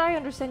 You just said I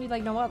understand you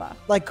like no other.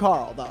 Like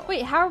Carl, though.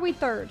 Wait, how are we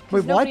third?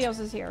 Wait, nobody else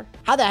is here.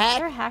 How the heck? Is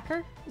there a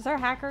hacker? Is there a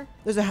hacker?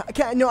 There's a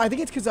no, I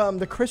think it's because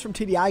the Chris from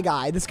TDI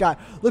guy, this guy.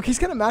 Look, he's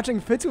kind of matching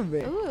fits with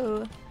me.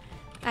 Ooh.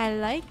 I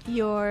like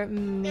your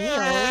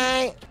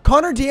meal.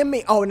 Connor DM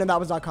me. Oh, no, that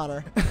was not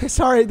Connor.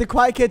 Sorry, the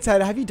quiet kid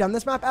said, have you done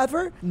this map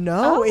ever?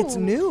 No, it's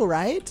new,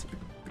 right?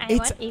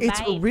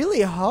 It's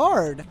really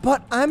hard,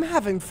 but I'm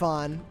having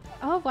fun.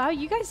 Oh, wow,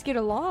 you guys get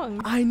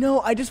along. I know.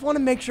 I just want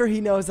to make sure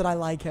he knows that I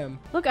like him.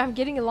 Look, I'm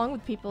getting along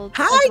with people.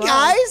 Hi,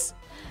 guys.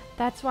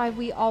 That's why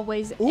we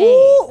always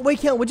Ooh, wait,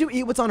 Kaylin, would you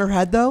eat what's on her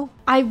head, though?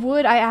 I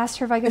would. I asked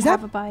her if I could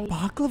have a bite.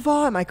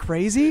 Baklava? Am I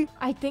crazy?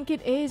 I think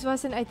it is,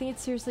 Weston. I think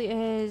it seriously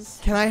is.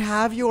 Can I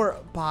have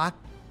your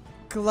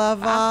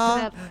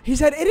baklava? He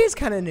said it is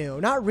kind of new.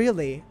 Not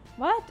really.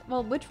 What?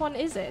 Well, which one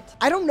is it?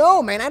 I don't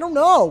know, man. I don't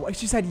know.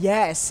 She said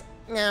yes.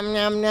 Nom,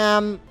 nom,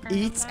 nom.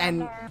 Eats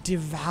and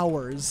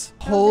devours.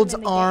 Holds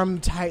arm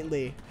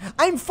tightly.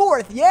 I'm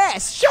fourth.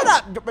 Yes. Shut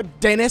up,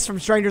 Dennis from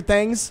Stranger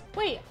Things.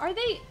 Wait, are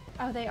they...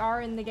 Oh, they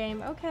are in the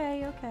game.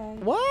 Okay.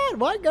 What?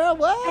 What, girl?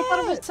 What? I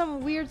thought it was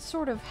some weird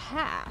sort of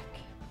hack.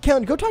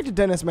 Kaylin, go talk to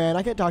Dennis, man.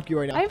 I can't talk to you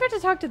right now. I'm about to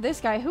talk to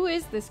this guy. Who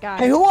is this guy?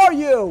 Hey, who are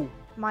you?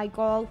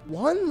 Michael.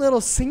 One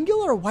little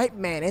singular white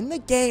man in the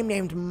game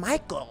named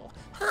Michael.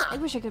 Huh. I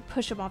wish I could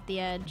push him off the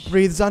edge.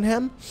 Breathes on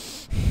him.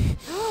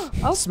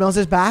 Oh. Smells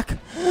his back.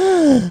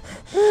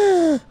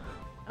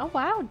 Oh,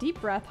 wow. Deep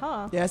breath,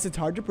 huh? Yes, it's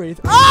hard to breathe.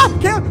 Ah!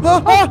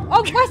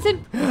 Oh,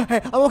 Weston!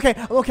 Hey, I'm okay.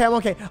 Oh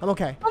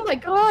my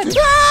God.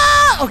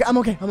 Ah! Okay, I'm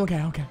okay.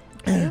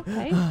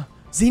 Okay.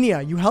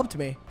 Xenia, you helped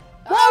me.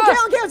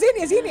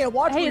 Okay, Xenia,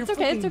 watch hey, it's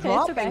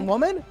okay.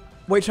 Woman.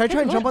 Wait, should I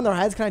try and jump on their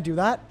heads? Can I do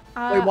that?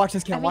 Wait, watch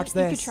this, watch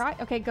this. You could try.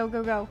 Okay,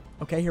 go.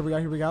 Okay, here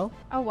we go.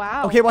 Oh,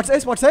 wow. Okay, watch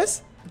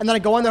this. And then I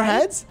go on their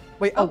heads.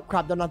 Wait, oh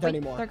crap, they're not there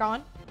anymore. They're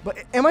gone. But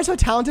am I so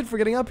talented for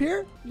getting up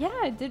here? Yeah,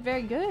 I did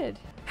very good.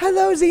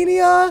 Hello,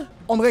 Xenia.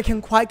 Oh my God,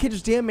 can Quiet Kid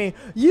just DM me?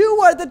 You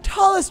are the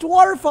tallest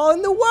waterfall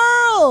in the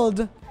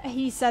world.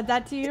 He said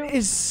that to you? It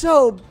is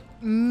so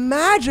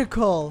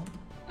magical.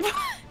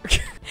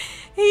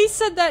 He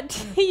said that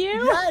to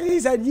you? Yeah, he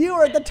said you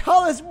are the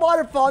tallest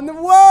waterfall in the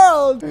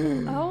world.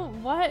 Oh,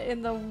 what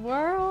in the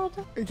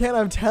world? Ken,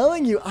 I'm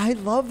telling you, I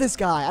love this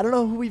guy. I don't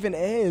know who even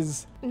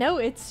is. No,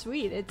 it's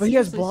sweet. But he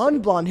has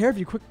blonde hair if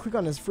you click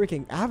on his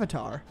freaking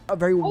avatar. A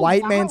very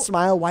white man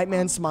smile,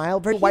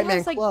 very white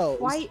man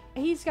clothes.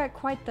 He's got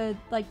quite the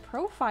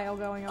profile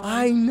going on.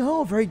 I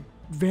know, very,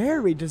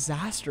 very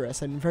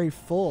disastrous and very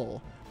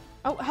full.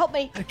 Oh, help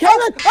me.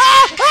 Kevin!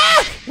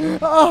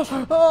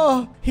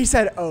 Oh. He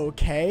said,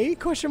 okay,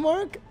 question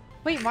mark?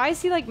 Wait, why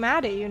is he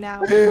mad at you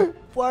now?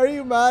 Why are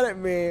you mad at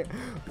me?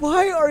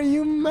 Why are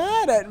you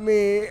mad at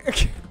me?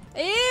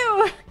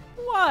 Ew.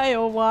 Why,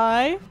 oh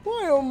why?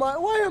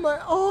 Why am I?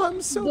 Oh,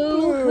 I'm so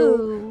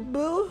blue.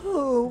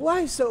 Boo-hoo.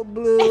 Why so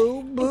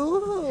blue?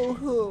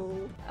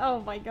 Boo-hoo. Oh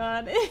my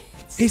God.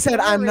 He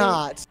said, I'm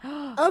not.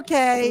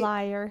 Okay.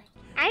 Liar.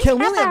 Can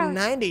we only have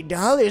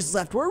 $90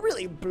 left? We're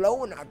really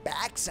blowing our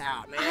backs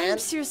out, man. I'm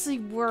seriously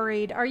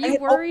worried. Are you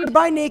worried? Oh,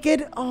 goodbye,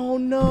 naked. Oh,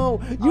 no.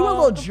 You were a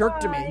little jerk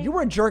to me. You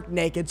were a jerk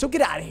naked, so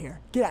get out of here.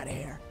 Get out of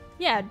here.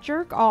 Yeah,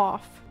 jerk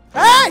off.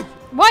 Hey!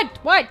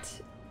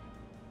 What?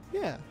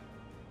 Yeah.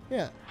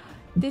 Yeah.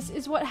 This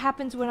is what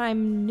happens when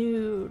I'm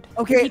nude.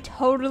 Okay. That's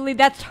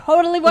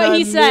totally what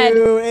he said.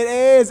 Nude. It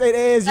is.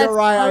 That's You're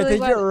right. totally I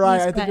think you're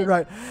right. I think you're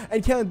right.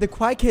 And Caitlin, the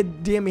quiet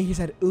kid DM me, he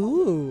said,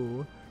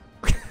 ooh.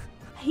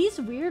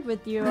 He's weird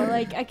with you.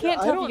 Like, I can't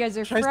tell if you guys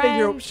are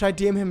friends. Should I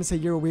DM him and say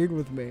you're weird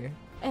with me?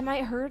 It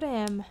might hurt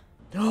him.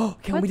 Oh,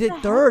 we did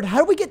third. How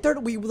did we get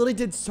third? We literally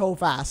did so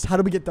fast. How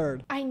did we get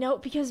third? I know,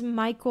 because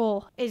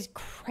Michael is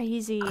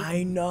crazy.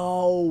 I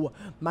know.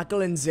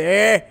 Michael and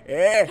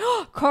Zay.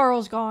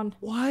 Carl's gone.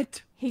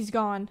 What? He's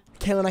gone.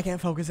 Caitlin, I can't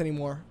focus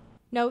anymore.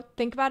 No,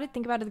 think about it.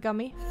 Think about it, the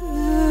gummy.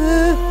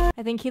 I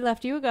think he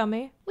left you a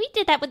gummy. We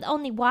did that with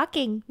only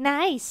walking.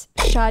 Nice.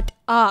 Shut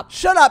up.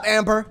 Shut up,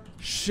 Amber.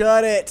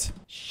 Shut it.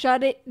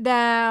 Shut it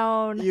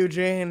down.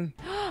 Eugene.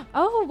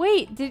 Oh,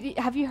 wait.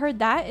 Have you heard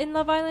that in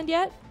Love Island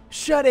yet?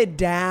 Shut it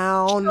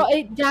down. Shut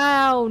it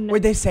down.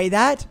 Would they say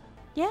that?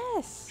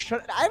 Yes.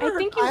 I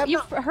think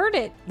you've heard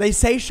it. They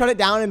say shut it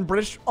down in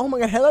British. Oh my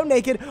god, hello,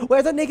 Naked.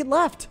 Where's that Naked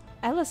left?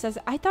 Ella says,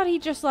 I thought he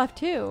just left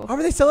too. How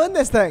are they still in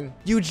this thing?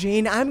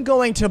 Eugene, I'm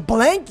going to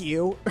blank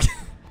you.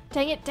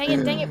 Dang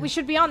it. We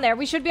should be on there.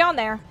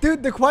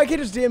 Dude, the quiet kid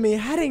just DM me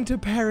heading to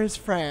Paris,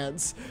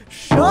 France.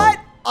 Shut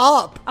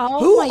up. Oh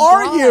Who my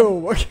are God.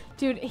 you?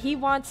 Dude, he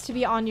wants to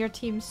be on your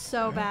team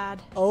so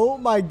bad. Oh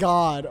my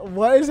god.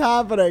 What is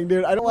happening,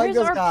 dude? I don't like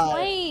this Where's guy. our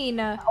plane?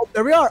 Oh,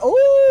 there we are.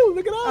 Oh,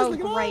 look at us. Oh, look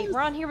at great. us. We're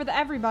on here with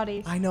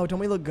everybody. I know. Don't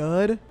we look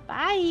good?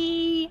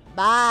 Bye.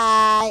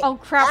 Bye. Oh,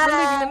 crap. We're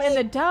leaving them in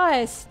the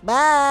dust.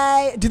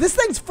 Bye. Dude, this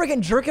thing's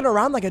freaking jerking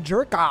around like a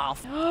jerk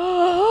off.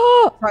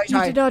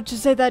 You did not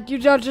just say that.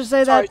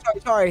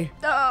 Sorry.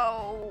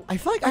 No. I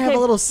feel like I have a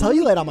little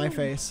cellulite on my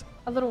face.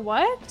 A little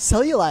what?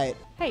 Cellulite.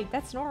 Hey,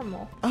 that's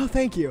normal. Oh,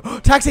 thank you.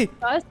 Taxi.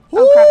 Dust?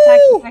 Oh,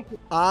 crap. Taxi.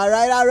 All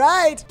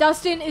right.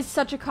 Dustin is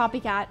such a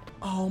copycat.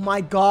 Oh, my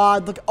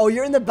God. Look. Oh,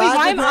 you're in the back Wait,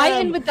 why of am I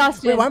in with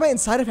Dustin? Wait, why am I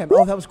inside of him?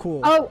 Oh, that was cool.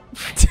 Oh.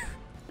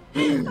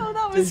 Oh,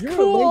 that was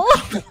cool.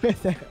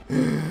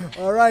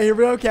 All right, here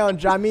we go, Count.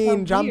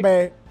 Jamin,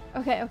 Jambe.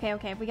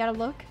 Okay. We gotta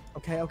look.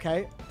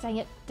 Okay. Dang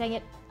it.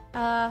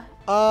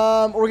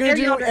 We're gonna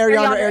do Yonder, Air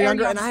Air Yonder,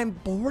 Yonder. and I'm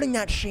boarding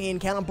that Shein,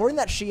 Count. I'm boarding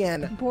that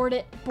Shein. Board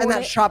it. And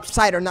that shop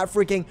cider, not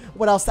freaking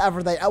what else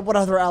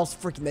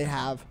freaking they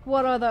have?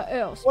 What other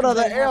else? What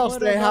other else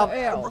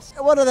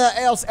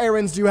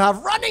errands do you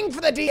have running for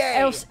the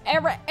DA? What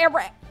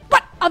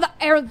other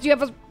errands do you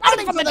have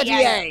running for the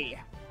DA?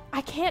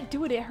 I can't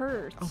do it. It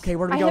hurts. Okay,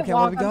 where do we go, Ken?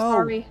 Where do we go? I'm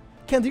sorry.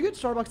 Ken, do you get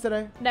Starbucks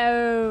today?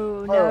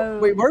 No.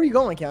 Wait, where are you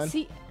going, Ken?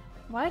 See,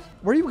 what?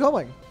 Where are you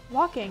going?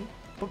 Walking.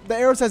 The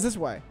arrow says this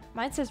way.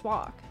 Mine says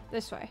walk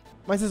this way.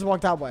 Mine says walk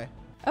that way.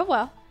 Oh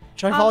well.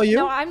 Should I follow you?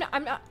 No, I'm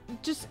not.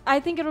 I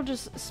think it'll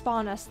just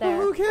spawn us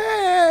there.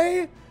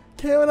 Okay.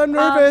 Kaylin, I'm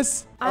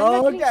nervous.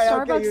 I'm not getting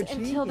Starbucks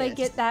until they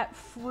get that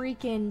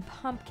freaking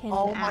pumpkin.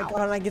 Oh my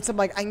god! And I get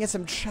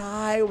some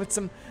chai with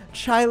some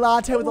chai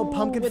latte with a little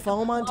pumpkin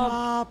foam on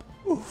top.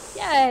 Oof.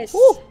 Yes.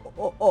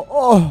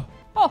 Oh.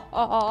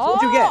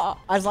 What'd you get?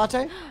 Ice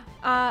latte?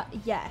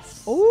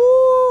 Yes.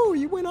 Ooh,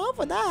 you went off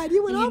with that.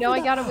 You know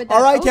I got it with that.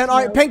 All right, Ken. All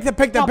right, pick them.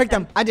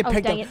 I did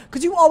pick them. It.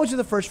 Because you always do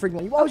the first freaking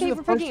one. You always do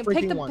the first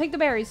freaking one. Pick the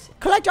berries.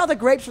 Collect all the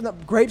grapes from the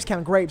grapes,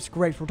 Ken. Grapes.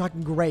 We're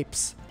talking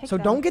grapes. So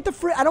don't get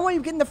the I don't want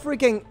you getting the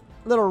freaking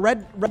little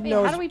red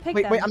nose. How do we pick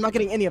them? Wait, I'm not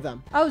getting any of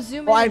them. Oh,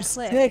 zoom in. I have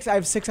 6. I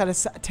have 6 out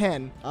of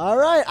 10. All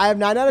right, I have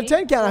 9 out of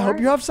 10, Ken. I hope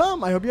you have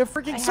some. I hope you have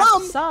freaking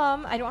some.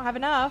 Some. I don't have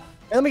enough.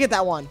 Hey, let me get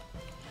that one.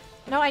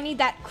 No, I need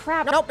that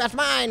crap. Nope, that's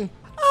mine.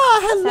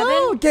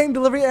 Hello, 7. game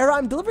delivery error.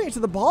 I'm delivering it to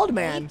the bald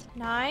man. 8,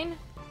 9.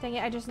 Dang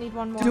it, I just need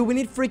one more. Dude, we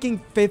need freaking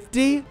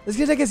 50. This is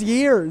gonna take us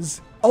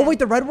years. Oh wait,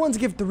 the red ones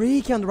give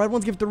 3, Ken. The red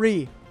ones give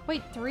 3.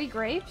 Wait, 3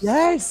 grapes?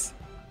 Yes.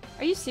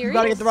 Are you serious? You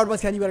gotta get the red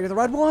ones, Ken. You gotta get the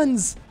red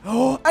ones.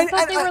 Oh, I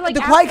thought they were like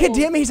the quiet kid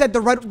DM me. He said the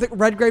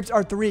red grapes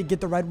are 3.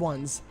 Get the red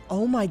ones.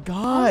 Oh my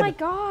god. Oh my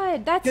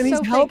god, that's Ken,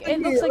 so fake.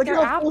 It looks like they're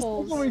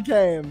apples. We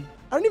came.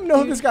 I don't even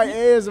know who this guy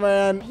is,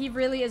 man. He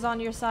really is on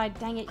your side.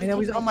 Dang it. I know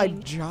he's on my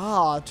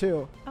jaw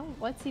too. Oh,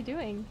 what's he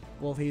doing?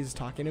 Well, he's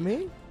talking to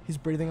me. He's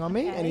breathing on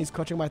me, and he's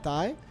clutching my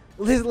thigh.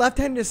 His left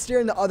hand is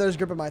steering, the other's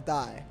gripping my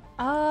thigh.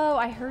 Oh,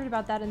 I heard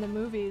about that in the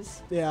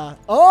movies. Yeah.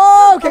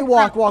 Oh, okay.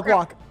 Walk.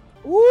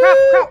 Woo!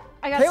 Crap.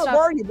 I got stuck.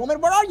 Where are you, woman?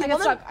 Where are you, I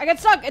got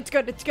stuck. It's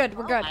good.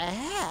 We're good.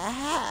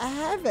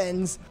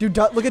 Heavens. Dude,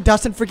 look at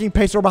Dustin freaking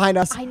Pacer behind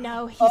us. I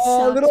know. He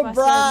sucks, little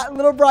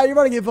brat. You're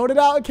about to get voted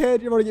out,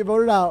 kid. You're about to get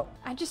voted out.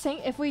 I'm just saying,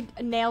 if we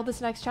nail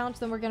this next challenge,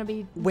 then we're going to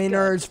be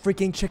winners. good.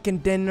 Freaking chicken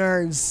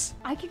dinners.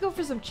 I could go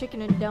for some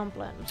chicken and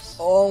dumplings.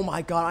 Oh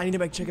my god, I need to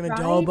make chicken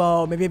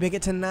adobo. Maybe I make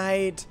it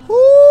tonight.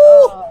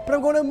 Woo! But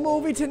I'm going to a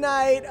movie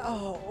tonight.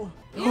 Oh.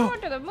 You're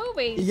going to the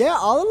movies. Yeah,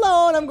 all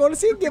alone. I'm going to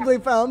see a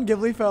Ghibli film.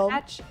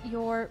 Match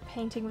your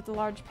painting with the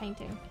large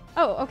painting.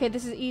 Oh, okay,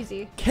 this is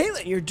easy.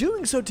 Caitlin, you're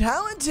doing so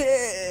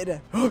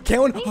talented.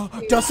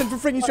 Caitlin, Dustin from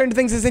freaking Stranger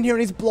Things is in here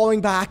and he's blowing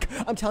back.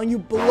 I'm telling you,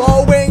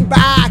 blowing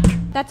back.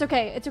 That's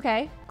okay. It's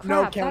okay.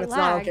 Crap, no, Caitlin, it's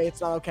not okay.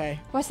 It's not okay.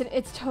 Weston,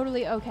 it's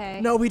totally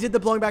okay. No, we did the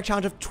blowing back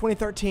challenge of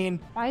 2013.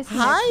 Why is he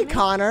Hi,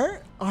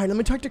 Connor. All right, let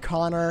me talk to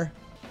Connor.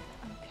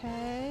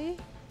 Okay.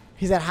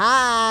 He said,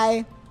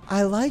 hi.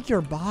 I like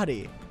your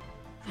body.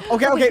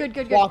 Okay, okay.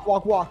 Good. Walk.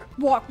 Walk.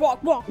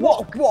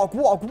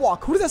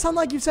 Who does that sound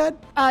like you said?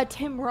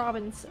 Tim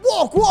Robbins.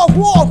 Walk.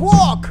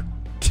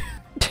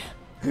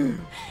 Who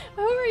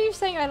are you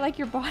saying I like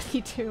your body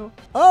to?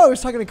 Oh, I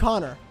was talking to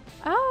Connor.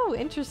 Oh,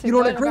 interesting. You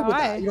don't agree with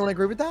that? You don't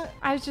agree with that?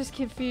 I was just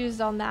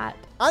confused on that.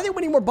 I think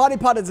we need more body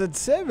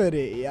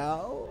positivity,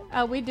 yo.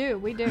 Oh, we do.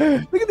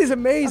 Look at these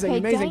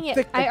amazing, dang it.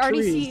 thick I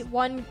already trees. see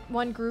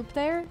one group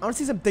there. I want to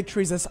see some thick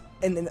trees this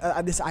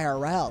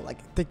IRL,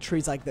 like thick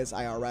trees like this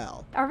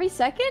IRL. Are we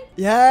second?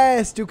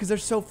 Yes, dude, because they're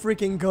so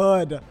freaking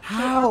good.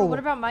 How? What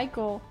about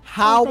Michael?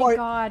 How thank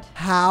God.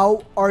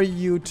 How are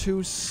you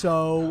two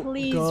so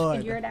Please good?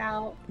 figure it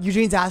out.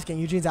 Eugene's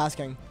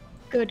asking.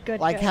 Good.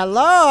 Like,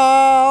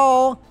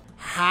 hello.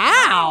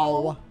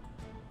 How?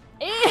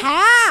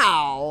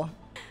 How?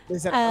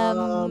 Is it,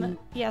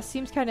 yeah,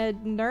 seems kind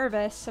of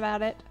nervous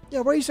about it. Yeah,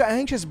 why are you so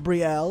anxious,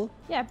 Brielle?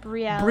 Yeah,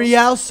 Brielle.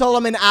 Brielle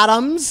Solomon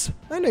Adams.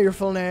 I know your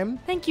full name.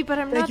 Thank you, but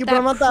I'm not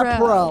that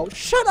pro.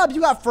 Shut up,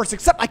 you got first.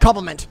 Accept my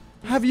compliment.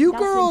 Have you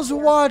girls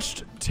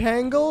watched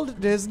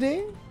Tangled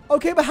Disney?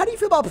 Okay, but how do you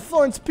feel about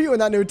Florence Pugh in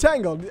that new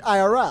Tangled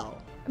IRL?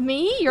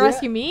 Me? You're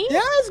asking me?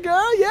 Yes,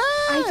 girl,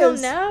 yes. I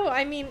don't know.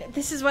 I mean,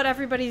 this is what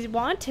everybody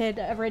wanted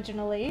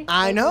originally.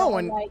 I know,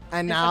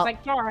 and now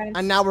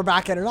we're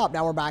backing it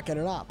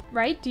up.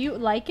 Right? Do you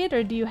like it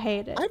or do you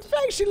hate it? I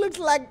think she looks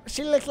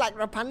like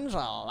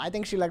Rapunzel. I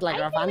think she looks like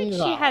Rapunzel. I think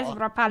she has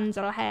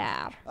Rapunzel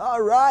hair.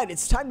 All right,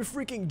 it's time to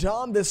freaking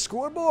dom this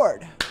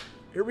scoreboard.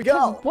 Here we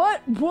go.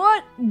 What?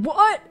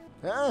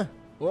 Huh?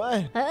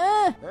 What?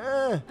 No.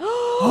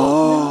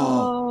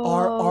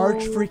 Our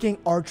arch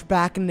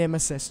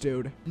nemesis,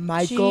 dude.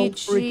 Michael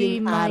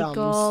freaking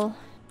Adams.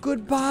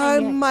 Goodbye,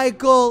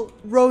 Michael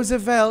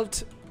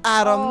Roosevelt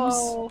Adams.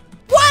 Oh.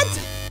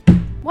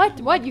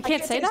 What? What? You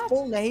can't say that? His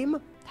full name?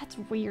 That's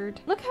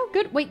weird. Look how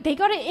good. Wait, they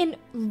got it in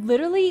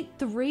literally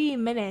 3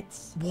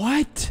 minutes.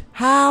 What?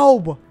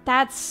 How?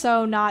 That's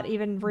so not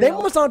even real. They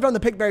almost not done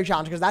the Pinkberry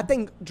Challenge because that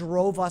thing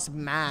drove us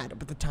mad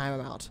with the time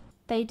amount.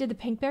 They did the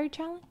Pinkberry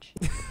Challenge?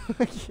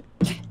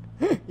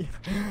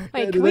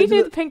 Wait, can we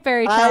do the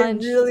Pinkberry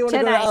Challenge? I really want to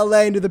tonight? go to LA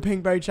and do the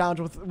Pinkberry Challenge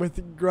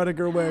with Greta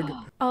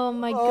Gerwig. Oh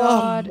my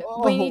God.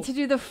 We need to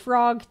do the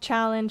Frog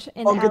Challenge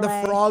in LA. Okay,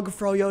 the Frog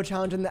Froyo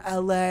Challenge in the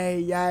LA,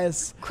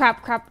 yes.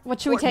 Crap.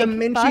 What should we take? The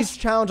Minchie's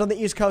Challenge on the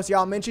East Coast,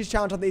 y'all. Minchie's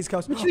Challenge on the East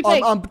Coast. What should we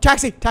take?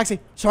 Taxi.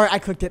 Sorry, I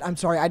clicked it. I'm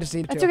sorry, I just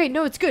needed to. It's okay.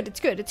 No, it's good.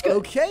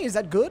 Okay, is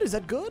that good? It's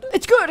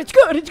good. It's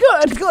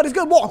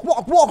good. Walk.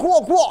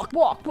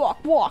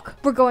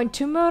 We're going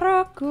to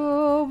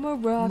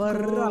Morocco.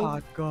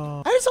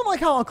 I just don't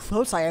like how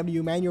close I am to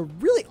you, man. You're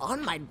really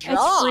on my jaw.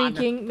 It's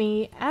freaking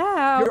me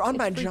out. You're on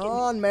my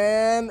jaw,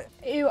 man.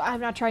 Ew,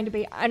 I'm not trying to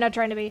be.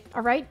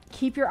 All right?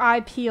 Keep your eye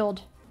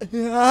peeled.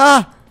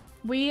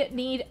 We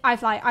need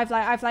iFly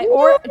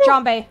or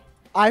Jambe.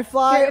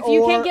 iFly Here, if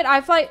you can't get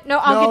iFly,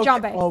 I'll get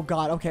Jambe. Oh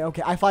God, okay.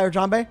 iFly or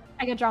Jambe?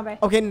 I get Jambe.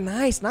 Okay,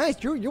 nice.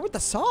 You're with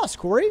the sauce,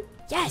 Corey.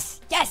 Yes,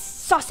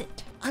 sauce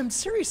it. I'm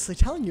seriously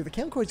telling you, the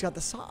camcorder's got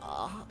the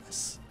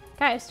sauce.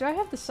 Guys, do I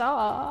have the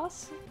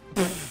sauce?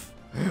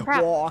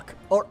 Crap. Walk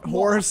or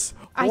horse.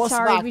 I'm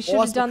sorry, we should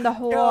have done the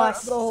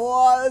horse. The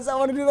horse. I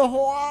want to do the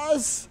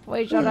horse.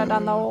 We should have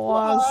done the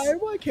horse.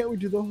 Why can't we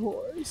do the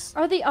horse?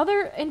 Are the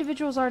other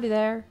individuals already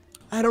there?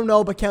 I don't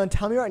know, but Kellen,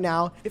 tell me right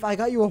now, if I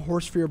got you a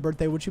horse for your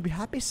birthday, would you be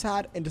happy,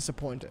 sad, and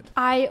disappointed?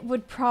 I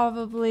would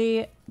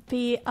probably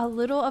be a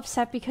little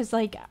upset because,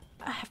 like,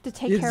 I have to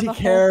take care of a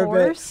whole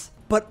horse.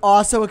 But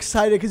also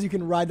excited because you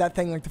can ride that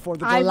thing like the 4th of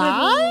July.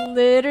 I would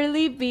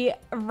literally be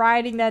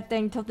riding that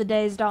thing till the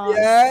day's dawn.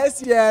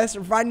 Yes.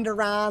 Riding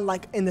around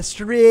like in the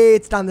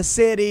streets, down the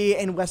city,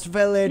 in West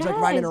Village, like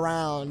riding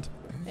around.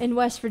 In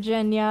West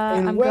Virginia,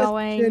 I'm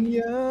going.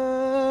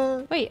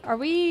 Wait, are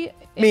we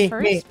in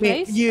first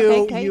place?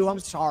 You, I'm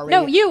sorry.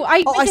 No, you.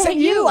 I sent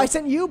you. I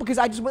sent you because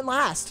I just went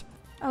last.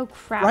 Oh,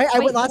 crap. Right? I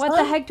went last What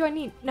time? the heck do I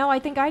need? No, I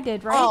think I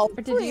did, right? Oh,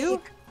 or did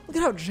you? Look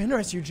at how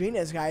generous Eugene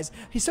is, guys.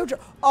 He's so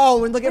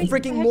Oh, and look at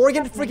freaking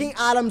Morgan freaking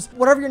Adams,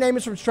 whatever your name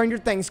is from Stranger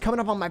Things, coming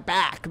up on my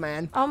back,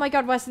 man. Oh my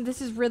God, Weston,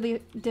 this is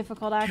really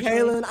difficult, actually.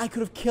 Kaylin, I could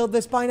have killed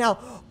this by now.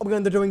 Oh my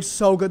God, they're doing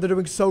so good.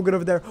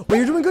 Over there. Well,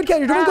 you're doing good, Kaylin.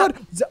 You're doing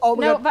good. Oh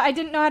my God. No, but I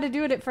didn't know how to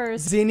do it at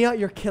first. Xenia,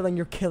 you're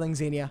killing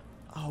Xenia.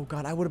 Oh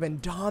God, I would have been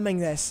doming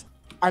this.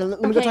 All right,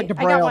 let me go talk to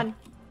Braille. I got one.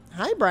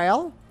 Hi,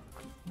 Braille.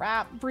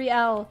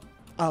 Brielle.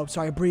 Oh,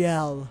 sorry,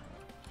 Brielle.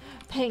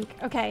 Pink.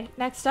 Okay,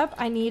 next up,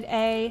 I need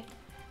a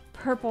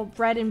purple,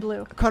 red, and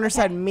blue. Connor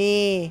said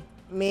me.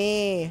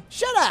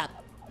 Shut up.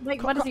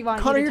 Wait, what does he want?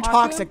 Connor, you're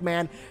toxic,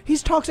 man.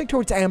 He's toxic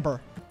towards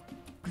Amber.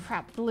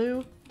 Crap,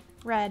 blue,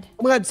 red.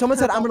 Oh my God, someone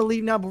said I'm going to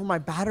leave now before my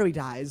battery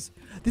dies.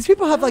 These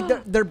people have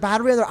like their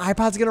battery on their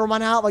iPad's going to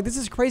run out. Like, this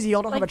is crazy.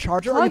 Y'all don't have a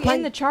charger? Plug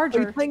in the charger.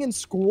 Are you playing in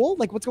school?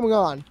 Like, what's going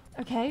on?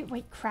 Okay,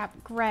 wait,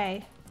 crap,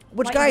 gray.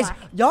 Which, guys,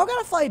 y'all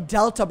gotta fly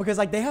Delta because,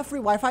 like, they have free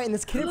Wi-Fi, and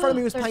this kid in front of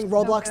me was playing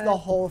Roblox the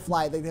whole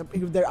flight.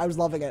 Like, I was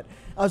loving it.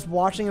 I was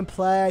watching him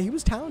play. He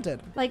was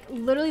talented. Like,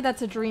 literally,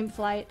 that's a dream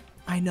flight.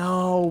 I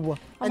know.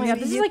 Oh my god,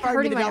 this is like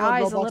hurting my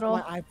eyes a little.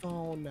 My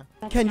iPhone.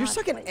 That's Ken, you're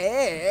sucking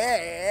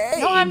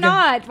egg. No, I'm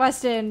not,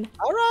 Weston.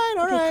 All right,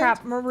 all right. Okay,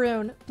 crap.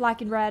 Maroon,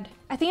 black, and red.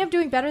 I think I'm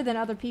doing better than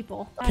other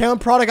people. Kale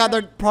and Prada got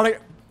their Prada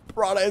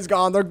is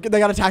gone. They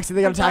got a taxi.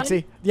 They got a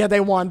taxi. Yeah,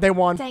 they won. They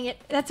won. Dang it.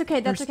 That's okay.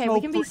 That's okay.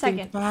 We can be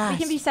second. We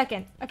can be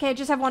second. Okay, I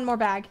just have one more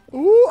bag.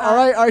 Ooh, all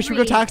right, all right. Should we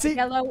go taxi?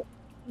 Yellow.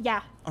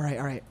 Yeah. All right,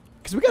 all right.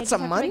 Because we got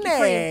some money,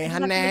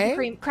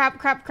 honey.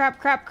 Crap.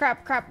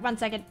 1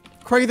 second.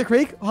 Craig of the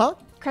Creek, huh?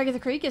 Craig of the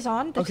Creek is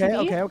on the okay,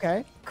 TV.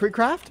 Okay. Creek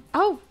Craft?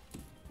 Oh.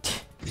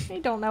 I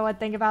don't know a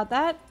thing about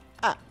that.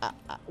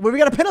 Well, we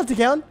got a penalty,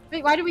 Kalen.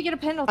 Wait, why do we get a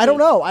penalty? I don't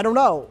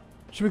know.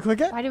 Should we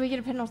click it? Why do we get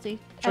a penalty?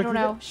 I don't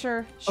know.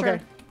 Sure. Okay.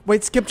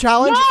 Wait, skip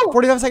challenge. No!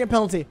 45-second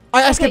penalty.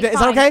 I skipped it. Is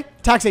that okay?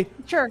 Taxi.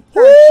 Sure.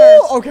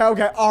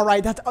 Okay. All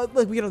right. That's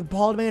look. We got a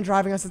bald man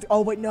driving us.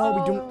 Oh wait, no.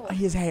 We don't.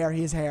 He has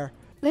hair.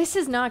 This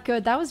is not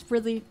good. That was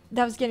getting.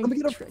 I'm gonna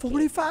get a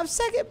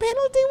 45-second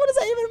penalty. What does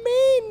that even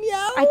mean, yo?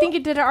 I think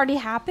it did already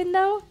happen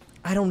though.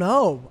 I don't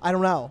know.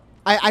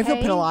 I feel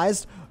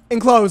penalized.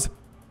 Enclose.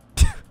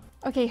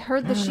 Okay,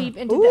 herd the sheep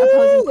into the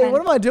opposing pen. Wait,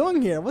 what am I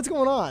doing here? What's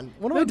going on?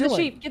 What am I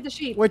doing? Get the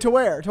sheep. Wait, to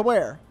where?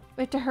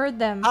 We have to herd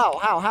them.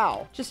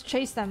 How? Just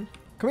chase them.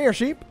 Come here,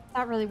 sheep.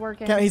 Not really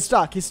working. He's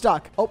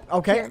stuck. Oh,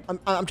 okay.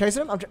 I'm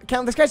chasing him.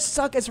 This guy's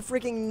stuck as a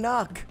freaking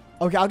nuck.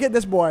 Okay, I'll get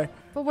this boy.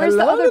 But where's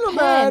the other pen?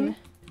 Man.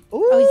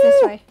 Ooh. Oh, he's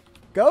this way.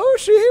 Go,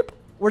 sheep.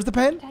 Where's the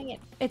pen? Dang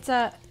it. It's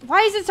a. Why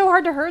is it so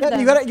hard to herd them?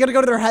 You gotta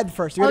go to their head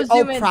first. Oh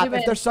crap!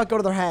 If they're stuck, go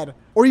to their head.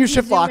 Or use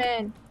shift lock.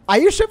 I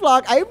use shift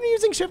lock. I'm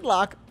using shift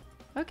lock.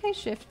 Okay,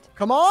 shift.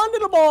 Come on,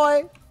 little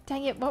boy.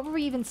 Dang it! What were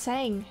we even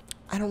saying?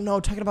 I don't know.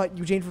 Talking about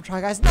Eugene from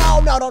Try Guys.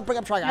 No, don't bring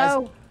up Try Guys.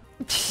 No.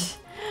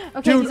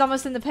 Okay, dude, he's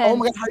almost in the pen. Oh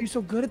my god, how are you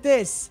so good at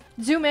this?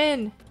 Zoom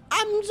in.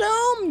 I'm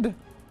zoomed.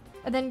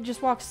 And then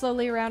just walk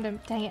slowly around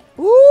him. Dang it.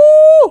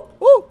 Ooh.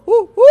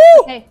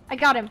 Okay, I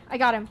got him.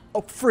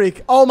 Oh,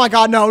 freak. Oh my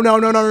god, no.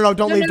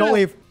 Don't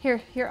leave.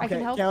 Here, I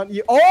can help.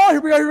 Oh,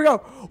 here we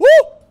go. Woo.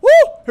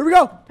 Here we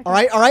go.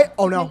 Okay. All right.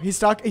 Oh no, he's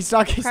stuck. He's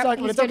stuck.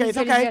 But it's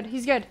okay.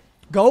 He's good.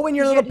 Go in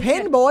your little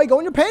pen, boy. Go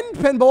in your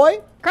pen,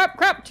 boy.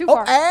 Crap. Too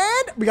far.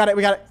 And we got it.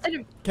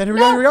 Okay, here we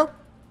go.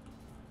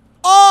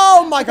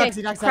 Oh my god,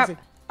 taxi.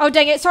 Oh,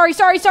 dang it. Sorry.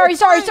 It's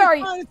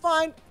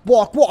fine.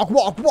 Walk.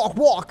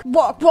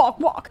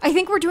 I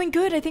think we're doing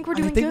good. I think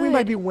we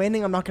might be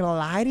winning. I'm not going to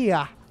lie to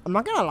you.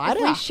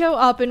 If we show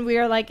up and we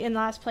are like in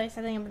last place,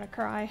 I think I'm going to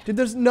cry. Dude,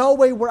 there's no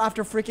way we're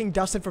after freaking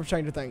Dustin from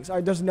Stranger Things. All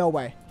right, there's no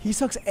way. He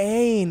sucks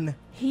ain.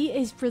 He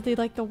is really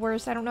like the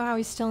worst. I don't know how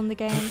he's still in the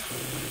game.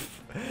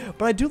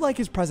 But I do like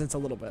his presence a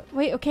little bit.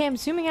 Wait, okay, I'm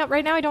zooming out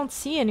right now. I don't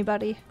see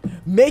anybody.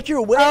 Make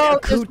your way to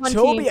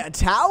Kutopia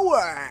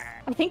Tower.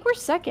 I think we're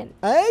second.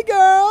 Hey,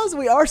 girls.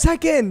 We are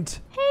second.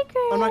 Hey,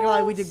 girls. I'm not going to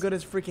lie. We did good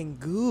as freaking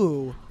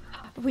goo.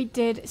 We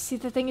did. See,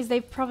 the thing is,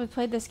 they've probably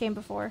played this game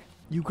before.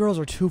 You girls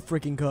are too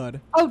freaking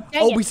good. Oh,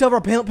 dang it. We still have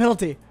our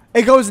penalty.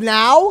 It goes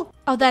now?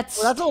 Oh,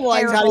 that's a little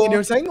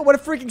anxiety-inducing. What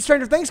if freaking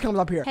Stranger Things comes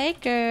up here? Hey,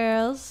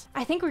 girls.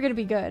 I think we're going to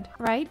be good,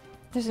 right?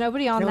 There's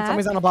nobody on that.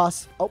 Somebody's on a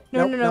bus. Oh,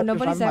 no,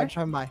 nobody's there.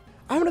 Driving by.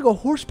 I'm going to go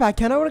horseback,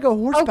 Ken. I want to go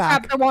horseback. Oh,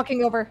 crap. They're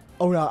walking over.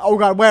 Oh, no. Oh,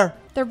 God. Where?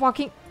 They're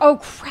walking. Oh,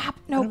 crap.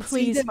 No,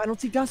 please. I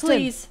don't see Dustin.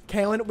 Please.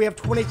 Kaylin, we have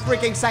 20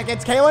 freaking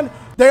seconds. Kaylin,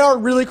 they are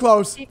really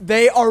close.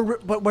 They are.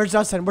 But where's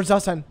Dustin?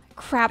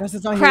 Crap.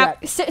 Dustin's not here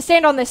yet.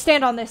 Stand on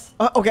this.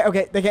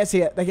 Okay. They can't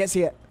see it.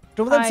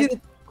 Don't let them see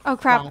it. Oh,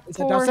 crap. Is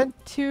that Dustin?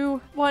 4,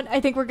 2, 1.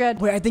 I think we're good.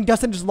 Wait, I think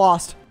Dustin just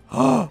lost.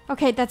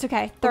 Okay, that's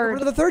okay. Third. We're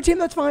to the third team.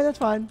 That's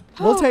fine.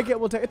 We'll take it.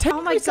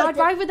 Oh my god,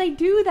 why would they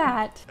do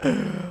that?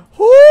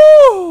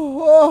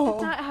 Woo!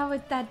 That's not how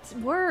that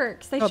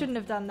works. They shouldn't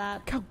have done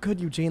that. Look how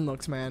good Eugene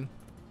looks, man.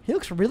 He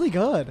looks really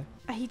good.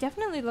 He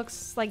definitely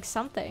looks like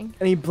something.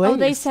 And he blinks. Oh,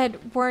 they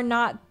said we're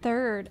not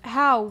third.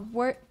 How?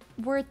 We're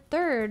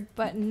third,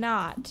 but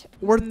not.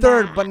 We're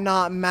third, but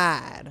not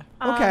mad.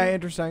 Okay,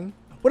 interesting.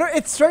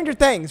 It's Stranger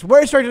Things.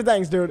 Where's Stranger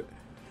Things, dude?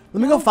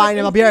 Let me go find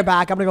him. I'll be right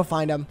back. I'm gonna go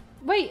find him.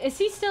 Wait, is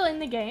he still in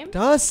the game?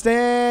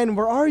 Dustin,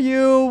 where are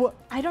you?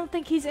 I don't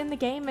think he's in the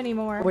game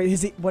anymore. Wait,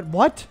 is he?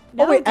 What?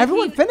 No, oh, wait,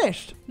 everyone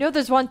finished. No,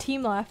 there's one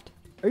team left.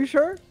 Are you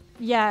sure?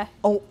 Yeah.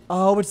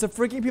 Oh, it's the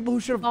freaking people who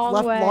should have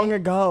left long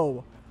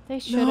ago. They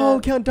should have. No,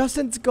 Count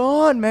Dustin's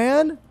gone,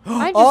 man.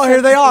 Oh,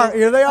 here they are.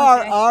 Okay.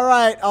 All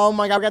right. Oh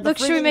my God, we got the freaking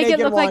naked one. Should we make it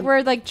look like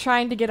we're like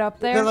trying to get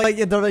up there?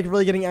 They're like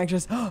really getting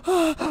anxious.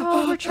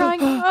 Oh, we're trying.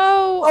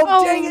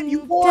 Oh, dang it, you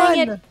won.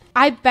 Dang it.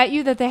 I bet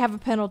you that they have a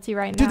penalty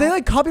right now. Dude, they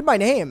like copied my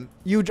name.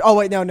 Oh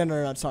wait,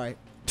 no, sorry.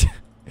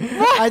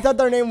 I thought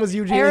their name was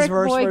Eugene's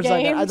verse for a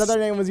second. I thought their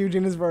name was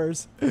Eugene's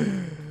verse.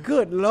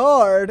 Good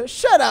Lord.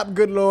 Shut up,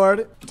 good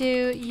Lord. Do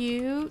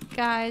you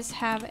guys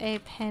have a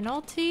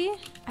penalty?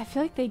 I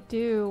feel like they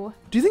do.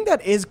 Do you think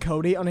that is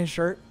Cody on his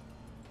shirt?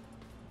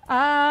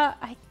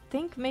 I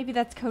think maybe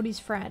that's Cody's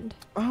friend.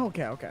 Oh,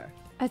 okay.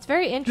 It's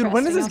very interesting. Dude,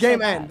 when does this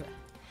game end?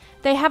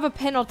 They have a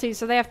penalty,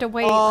 so they have to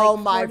wait. Oh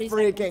like my 40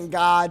 freaking seconds.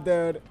 God,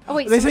 dude. Oh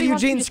wait, they said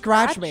Eugene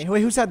scratched me.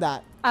 Wait, who said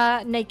that?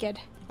 Naked.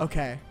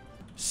 Okay.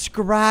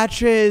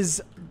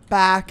 Scratches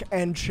back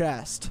and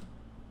chest.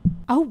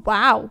 Oh,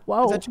 wow.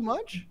 Whoa. Is that too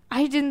much?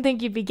 I didn't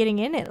think you'd be getting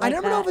in it like I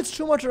never that. know if it's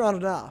too much or not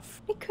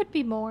enough. It could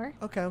be more.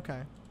 Okay,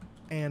 okay.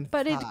 And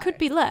But 5. it could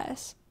be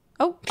less.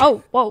 Oh,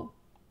 whoa.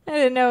 I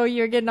didn't know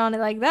you were getting on it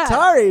like that.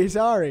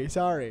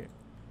 Sorry.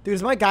 Dude,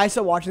 is my guy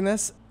still watching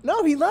this?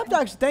 No, he left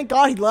actually. Thank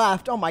God he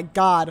left. Oh my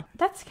God.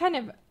 That's kind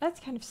of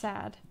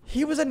sad.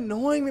 He was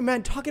annoying me,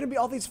 man, talking to me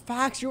all these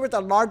facts. You were at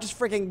the largest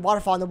freaking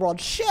waterfall in the world.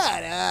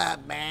 Shut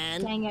up,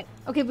 man. Dang it.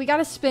 Okay, we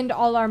gotta spend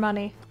all our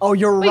money. Oh,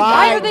 you're Wait,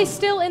 right. why are they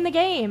still in the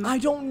game? I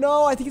don't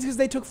know. I think it's because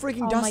they took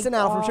freaking Dustin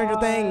out from Stranger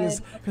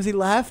Things. Because he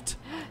left.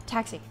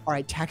 Taxi. All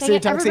right, taxi, Dang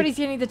it, taxi. Everybody's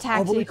getting the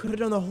taxi. Oh, but we could have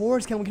done the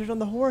horse. We could have done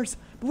the horse.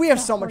 But we have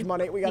so much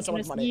money. We got so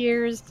much money.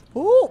 Years.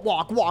 Ooh,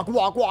 walk.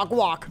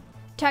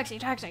 Taxi.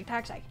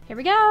 Here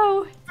we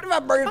go. Bye,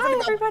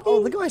 everybody. Oh,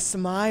 look at my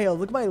smile.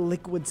 Look at my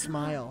liquid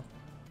smile.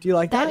 Do you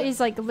like that? That is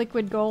like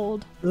liquid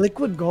gold.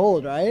 Liquid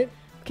gold, right?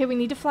 Okay, we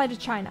need to fly to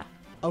China.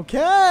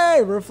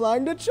 Okay, we're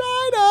flying to China.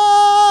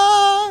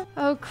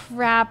 Oh,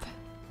 crap.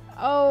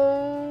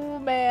 Oh,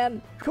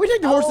 man. Can we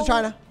take the horse to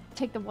China?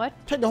 Take the what?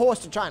 Take the horse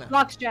to China.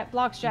 Blox jet.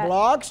 Blocks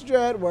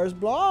jet. Where's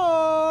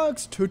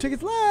Blocks? 2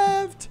 tickets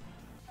left.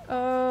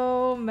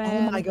 Oh,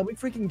 man. Oh my God, we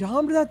freaking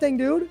domed that thing,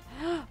 dude.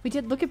 We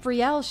did. Look at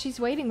Brielle. She's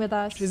waiting with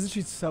us. Isn't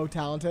she so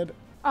talented?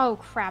 Oh,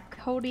 crap,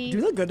 Cody. Do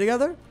we look good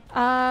together?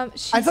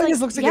 She's I feel like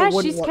this looks like it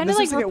wouldn't she's work. kind of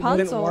like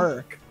Rapunzel.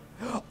 Work.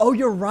 Oh,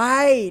 you're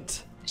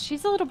right.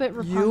 She's a little bit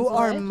Rapunzel. You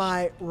are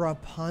my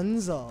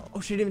Rapunzel. Oh,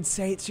 she didn't even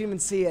say it. She didn't even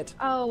see it.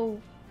 Oh.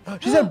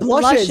 She said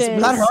blushes. Was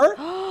that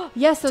her?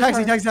 Yes, that's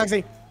her.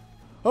 Taxi.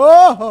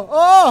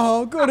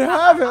 Oh, good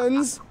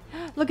heavens.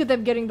 Look at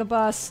them getting the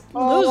bus.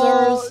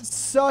 Oh, Losers.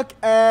 suck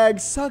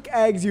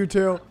eggs, you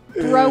two.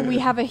 Bro, we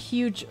have a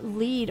huge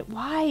lead.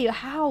 Why?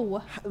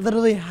 How?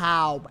 Literally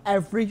how?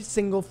 Every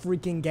single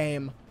freaking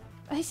game.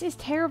 This is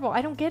terrible.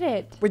 I don't get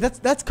it. Wait,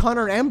 that's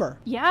Connor and Amber.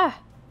 Yeah.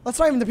 That's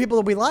not even the people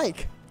that we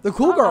like. The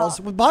cool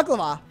girls with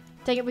baklava.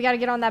 Dang it, we gotta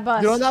get on that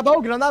bus. Get on that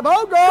boat, girl.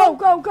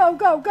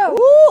 Go.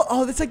 Ooh,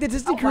 oh, that's like the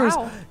Disney cruise.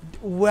 Wow.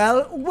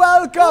 Well,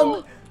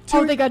 welcome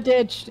to, they got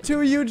ditched.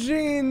 to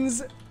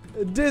Eugene's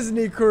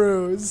Disney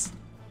cruise.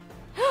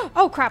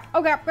 Oh, crap.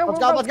 Let's Let's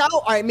go.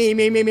 All right,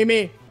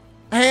 me.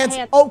 Hands.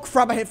 Oh,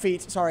 crap, I hit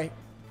feet. Sorry.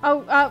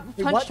 Oh, punch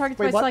what? targets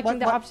Wait, by selecting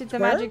the opposite the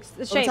Square? magic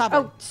What's shape.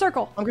 happening? Oh,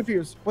 circle. I'm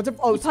confused. What's it?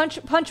 Oh,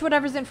 You punch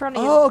whatever's in front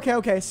of you. oh,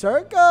 okay.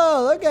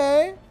 Circle.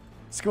 Okay.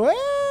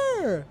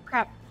 Square.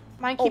 Crap.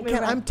 Mine keep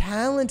moving. I'm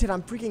talented.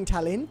 I'm freaking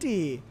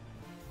talenty.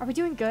 Are we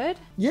doing good?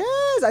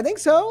 Yes, I think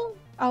so.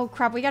 Oh,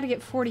 crap. We gotta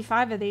get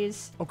 45 of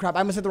these. Oh, crap. I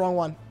almost hit the wrong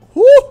one.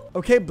 Whoo!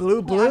 Okay, blue.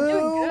 I'm doing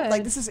good.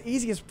 Like, this is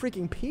easy as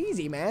freaking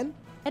peasy, man.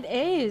 It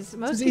is.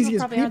 Most as people easy as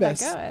probably aren't that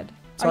Peebus. good.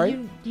 Sorry?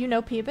 Do you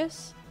know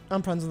Peebus?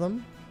 I'm friends with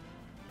them.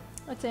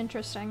 That's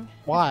interesting.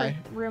 Why? I've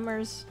heard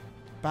rumors.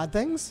 Bad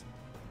things?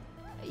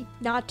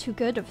 Not too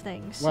good of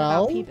things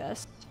Well? about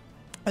Peebus.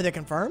 Are they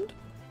confirmed?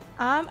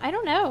 I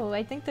don't know.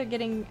 I think they're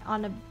getting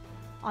on a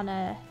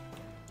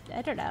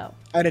I don't know.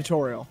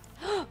 Editorial.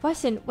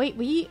 Weston, wait,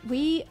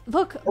 we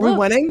look. Are we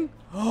winning?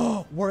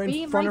 Oh, we're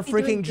We in front might of be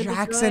doing freaking really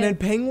Jackson good. and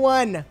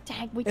Penguin.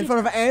 Dang, we In can.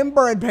 front of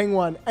Amber and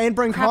Penguin.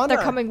 Amber and Crap, Connor.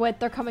 they're coming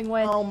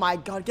with. Oh my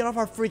God, get off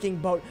our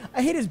freaking boat.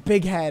 I hate his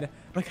big head,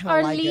 but I kind Our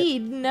of like it.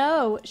 lead,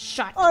 no,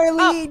 shut Our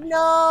up. lead,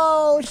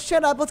 no.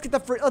 Shut up. Let's get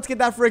that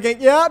freaking.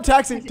 Yeah,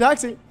 taxi.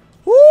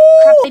 Woo!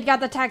 Crap, they got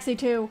the taxi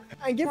too.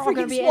 And get We're all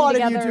gonna freaking be in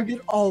swatted, you together.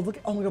 two. Oh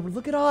my God,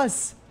 look at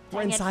us.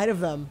 We're Dang it. inside of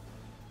them.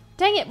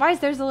 Dang it, why is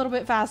theirs a little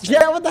bit faster?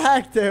 Yeah, what the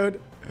heck, dude?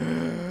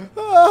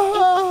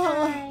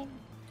 Fine.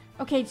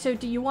 Okay, so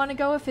do you want to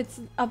go if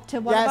it's up to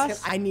one of Yes,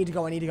 us? I need to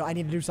go. I need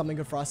to do something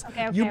good for us.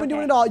 Okay, You've been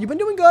doing okay. it all. You've been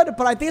doing good,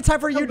 but I think it's time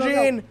for Go, go,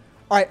 Eugene. go.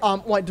 All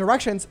right. What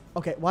directions?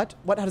 Okay. What?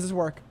 How does this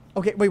work?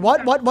 Okay. Wait.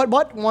 What?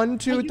 1,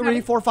 2, you got 3,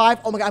 it. 4, 5.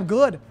 Oh my God. I'm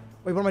good.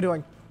 Wait. What am I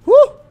doing? Whoo.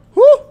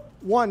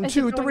 1, Is it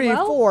 2, going 3,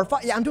 well? 4,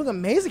 5. Yeah, I'm doing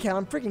amazing.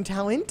 I'm freaking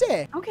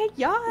talented. Okay,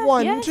 yeah.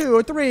 1, yes.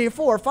 2, 3,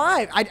 4,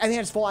 5. I think I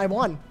just full. I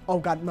won. Oh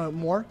God. No,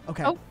 more.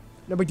 Okay. Oh.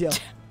 No big deal.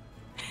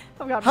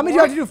 Oh, God, How many do you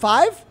more? have to do?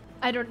 5?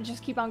 I don't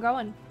just keep on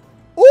going.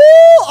 Ooh!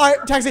 All right,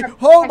 taxi.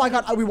 Oh my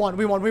God, we won.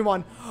 We did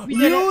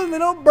You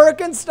little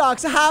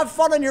Birkenstocks, have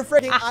fun on your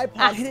freaking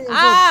iPod. Hitting those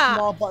little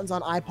small buttons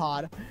on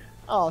iPod.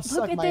 Oh,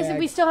 suck Look at my this, egg. and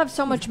we still have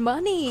so much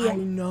money. I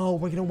know,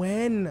 we're gonna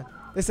win.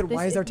 They said, This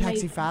why is our is taxi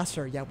amazing.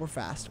 faster? Yeah, we're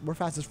fast. We're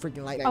fast as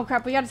freaking lightning. Oh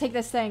crap, we gotta take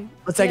this thing.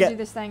 Let's We take gotta it.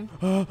 do this thing.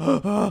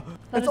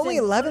 It's only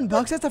 $11.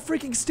 That's a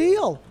freaking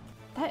steal.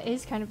 That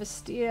is kind of a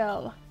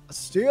steal. A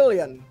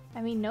stealion.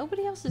 I mean,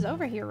 nobody else is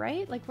over here,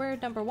 right? Like, we're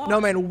number 1. No,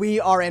 man,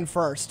 we are in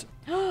first.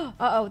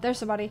 Uh-oh, there's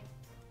somebody.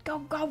 Go,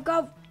 go,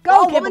 go.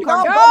 Go, Go, woman,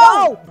 Capricorn,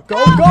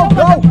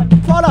 go.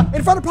 Prada,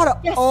 in front of Prada.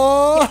 Yes.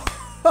 Oh.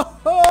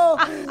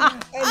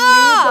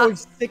 And these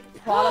those sick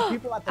Prada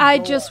people at the I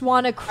door. just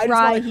want to I just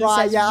cry. want to He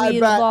cry. says Yeah, I we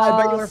bet you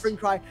want lost. to freaking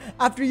cry.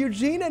 After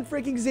Eugene and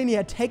freaking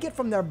Xenia take it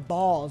from their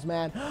balls,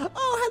 man.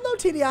 Oh, hello,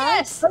 TDI.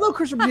 Yes. Hello,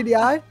 Chris from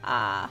TDI.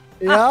 Ah.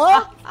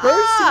 Yeah?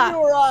 Very soon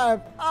you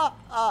arrive.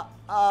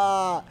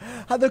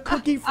 How the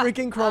cookie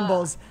freaking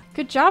crumbles.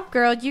 Good job,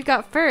 girl. You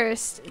got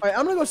first. All right,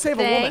 I'm going to go save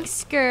a woman.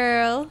 Thanks,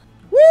 girl.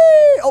 Whee!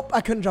 Oh,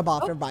 I couldn't jump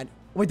off. Never mind.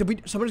 Wait,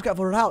 someone just got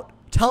voted out.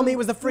 Tell me it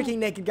was the freaking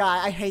naked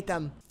guy. I hate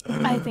them.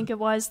 I think it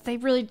was. They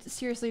really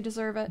seriously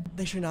deserve it.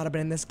 They should not have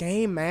been in this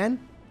game, man.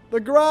 The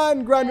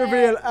grand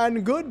reveal,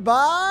 and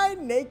goodbye,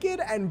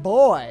 naked and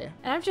boy.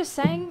 And I'm just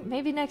saying,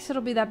 maybe next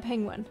it'll be that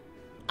penguin.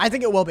 I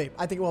think it will be.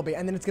 I think it will be.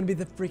 And then it's going to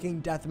be the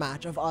freaking death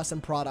match of us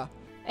and Prada.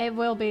 It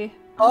will be.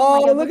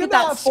 Oh, God, look at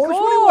that.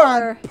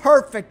 421.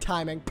 Perfect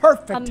timing.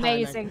 Perfect timing.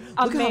 Amazing.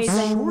 Look at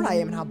how short I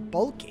am and how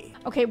bulky.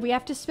 Okay, we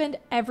have to spend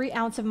every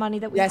ounce of money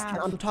that we have. Yes,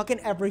 I'm talking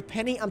every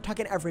penny. I'm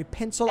talking every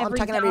pencil. I'm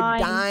talking dime. every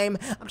dime.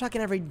 I'm talking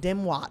every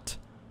dimwat.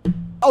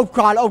 Oh,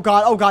 God. Oh,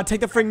 God. Oh, God.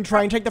 Take the freaking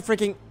train. Take the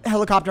freaking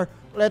helicopter.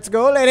 Let's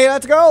go, lady.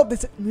 Let's go.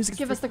 This music's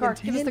Give us the car.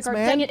 Give us the car.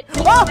 Man. Dang it.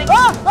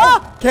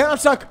 Can't. I'm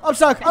stuck. I'm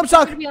stuck. I'm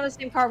stuck. You're gonna be on the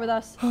same car with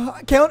us.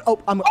 Can't. Oh,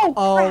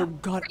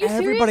 crap. God.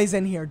 Everybody's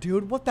in here,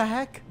 dude. What the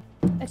heck?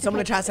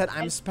 Someone in chat said,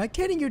 I'm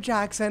spectating you,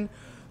 Jackson.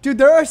 Dude,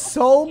 there are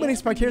so many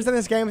spectators in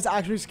this game. It's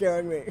actually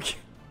scaring me.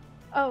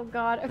 Oh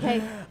God.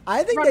 Okay.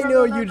 I think they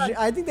know Eugene.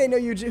 I think they know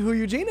who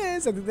Eugene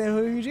is. I think they know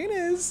who Eugene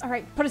is. All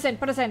right, put us in.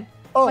 Put us in.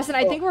 Oh, Listen,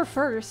 I think we're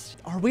first.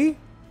 Are we?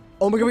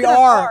 Oh my God, we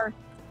are.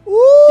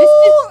 Woo! This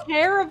is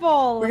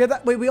terrible. We got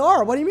that. Wait, we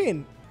are. What do you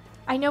mean?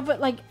 I know, but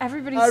like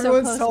everybody's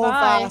Everyone's so close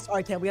by. fast. All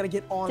right, Cam, we gotta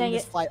get on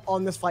this flight.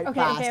 On this flight Okay,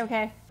 fast.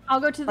 okay. I'll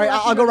go to the. All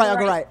right, I'll go right. I'll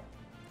go right.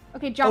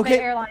 Okay, John Bay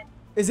Airline.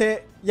 Is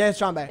it? Yeah, it's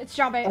John Bay. It's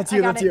John Bay. That's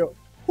you. That's you.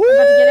 I'm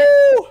about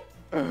to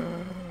get it.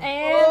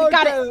 And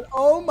got it.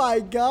 Oh my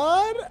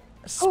God.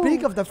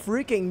 Speak of the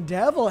freaking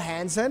devil,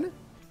 Hanson.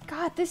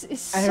 God, this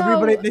is so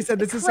Everybody, they said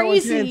this crazy.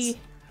 is so intense.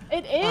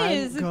 It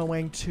is. I'm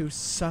going to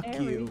suck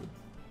you.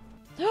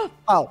 Oh.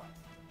 Oh.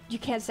 You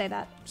can't say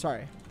that.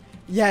 Sorry.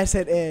 Yes,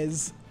 it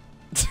is.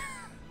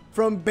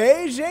 From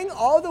Beijing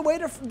all the way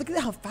to... Look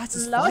at how fast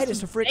this flight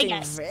is to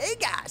freaking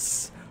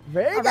Vegas.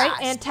 Vegas. All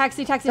right, and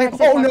taxi.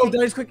 Oh, no,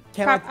 that is quick.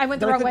 Crap, I went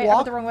the wrong way. I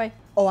went the wrong way.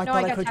 Oh, I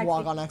thought I clicked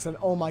walk on accident.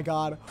 Oh, my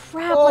God.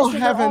 Crap, oh,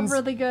 heavens. They're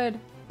all really good.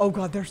 Oh,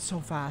 God, they're so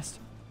fast.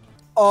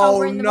 Oh,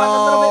 we're in the no. one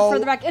a little bit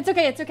further back. It's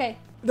okay. It's okay.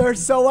 They're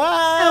so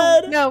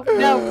ahead. No.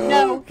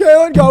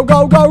 Kaylin, go.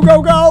 Oh,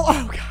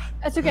 God.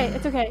 It's okay.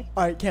 It's okay.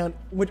 All right, Kaylin,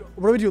 what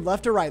do we do?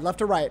 Left or right?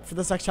 Left or right for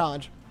this next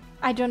challenge?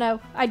 I don't know.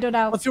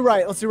 Let's do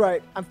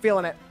right. I'm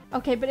feeling it.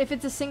 Okay, but if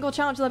it's a single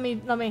challenge, let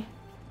me.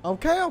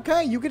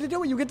 Okay. You get to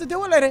do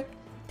it, lady.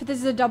 But this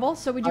is a double,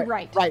 so we do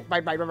right. Right.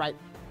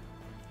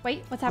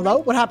 Wait, what's happening? Hello?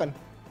 What happened?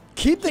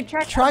 Keep the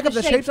track of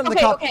the shapes on the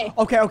cup.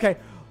 Okay.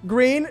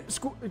 Green,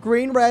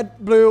 red,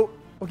 blue.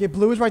 Okay,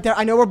 blue is right there.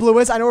 I know where blue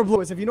is. If you know where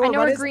red is. I know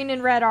where green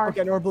and red are. Okay,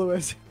 I know where blue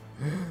is.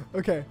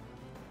 Okay.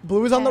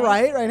 Blue is on the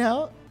right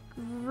now.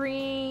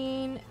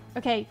 Green.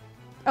 Okay.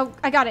 Oh,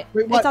 I got it.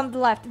 Wait, what? It's on the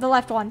left. The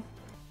left one.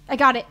 I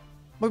got it.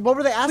 Wait, what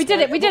were they asking? We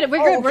did it.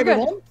 We're good. We're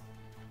good.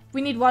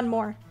 We need one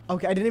more.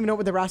 Okay, I didn't even know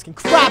what they were asking.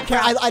 Crap!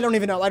 I don't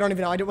even know. I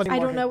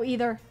don't know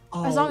either.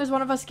 As long as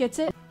one of us gets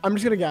it. I'm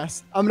just gonna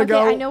guess. I'm gonna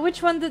go. I know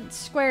which one the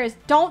square is.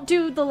 Don't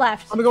do the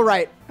left. I'm gonna go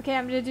right. Okay,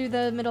 I'm gonna do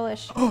the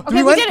middle-ish.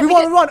 Okay, we did it. We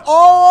won.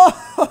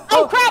 Oh!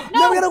 Oh crap!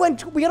 No!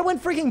 We gotta win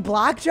freaking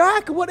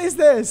blackjack. What is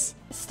this?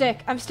 Stick.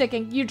 I'm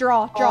sticking. You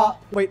draw.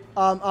 Wait.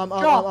 I'm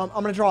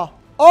gonna draw.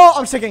 Oh,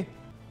 I'm sticking.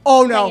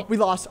 Oh no, we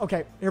lost.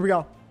 Okay, here we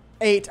go.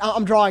 8.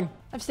 I'm drawing.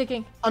 I'm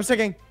sticking.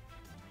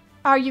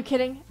 Are you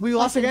kidding? We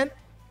lost again?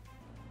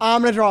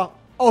 I'm gonna draw.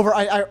 Over.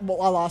 I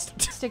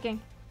lost.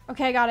 Sticking.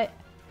 Okay, I got it.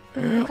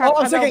 Crap,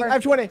 I'm sticking. I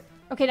have 20.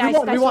 Okay,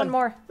 nice. One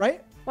more.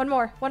 Right? One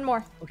more.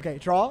 Okay,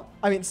 draw.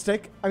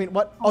 Stick.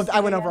 What? Oh, I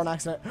went over on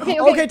accident.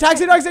 Okay,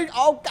 taxi.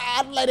 Oh,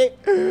 God, lady.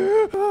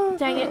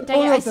 Dang it.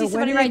 I see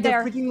somebody right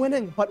there. They're freaking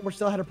winning, but we're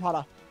still ahead of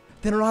Prada.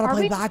 They don't know how to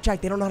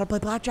play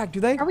blackjack. Do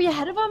they? Are we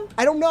ahead of them?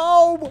 I don't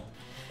know.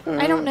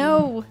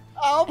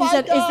 Oh my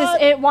God. Is this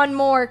it? One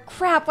more.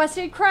 Crap,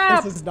 Wesley,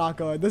 crap. This is not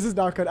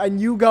good. And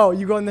you go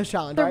in this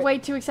challenge, They're way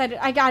too excited.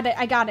 I got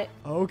it.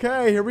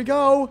 Okay, here we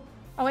go.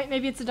 Oh, wait,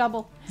 maybe it's a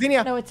double.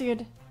 Xenia. No, it's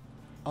good.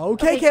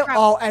 Okay, Kayla.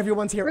 Oh,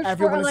 everyone's here.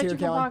 Everyone is here,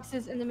 Kayla.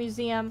 Boxes in the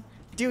museum.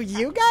 Do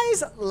you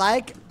guys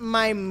like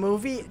my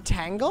movie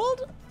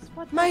Tangled?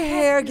 My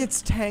hair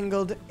gets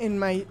tangled in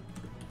my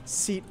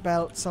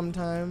seatbelt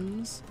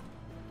sometimes.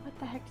 What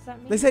the heck does that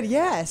mean? They said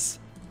yes.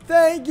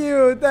 Thank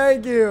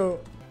you.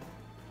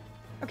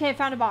 Okay, I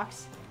found a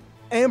box.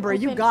 Amber,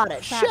 you got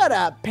it. Crap. Shut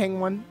up,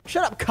 Penguin.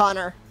 Shut up,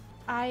 Connor.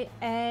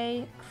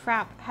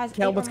 Crap. Has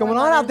Kayla, what's going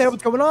on out there?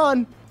 What's going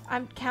on?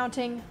 I'm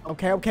counting.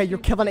 Okay, you're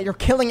killing it. You're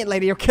killing it,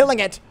 lady. You're killing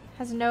it.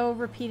 Has no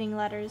repeating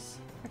letters.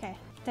 Okay.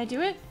 Did I do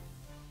it?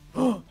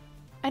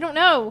 I don't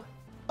know.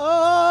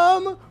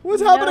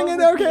 What's happening in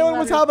there, Kaylin?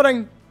 What's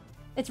happening?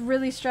 It's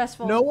really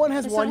stressful. No one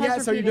has won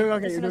yet, so you're doing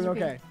okay. You're doing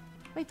okay.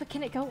 Wait, but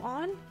can it go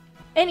on?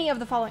 Any of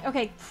the following.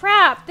 Okay,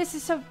 crap. This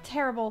is so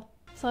terrible.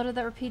 It's a letter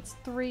that repeats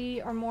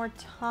 3 or more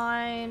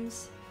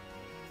times.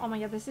 Oh my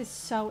God, this is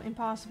so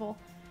impossible.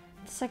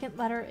 The second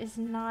letter is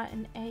not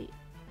an A.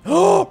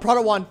 Oh,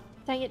 Prada won.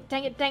 Dang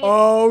it.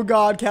 Oh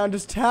God, Count,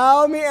 just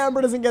tell me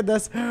Amber doesn't get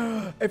this.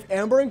 If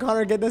Amber and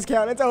Connor get this,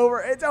 Count, it's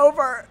over.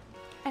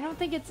 I don't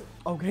think it's...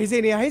 Okay,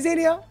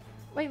 Xenia.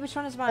 Wait, which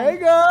one is mine? Hey,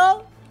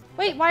 girl.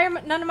 Wait, why are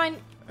none of mine...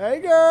 Hey,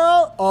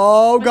 girl.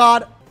 Oh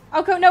God.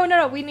 Okay,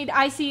 no. We need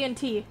I, C, and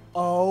T.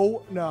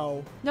 Oh,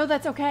 no. No,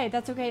 that's okay.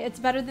 That's okay. It's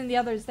better than the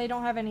others. They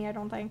don't have any, I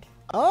don't think.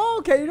 Oh,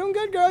 okay. You're doing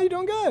good, girl. You're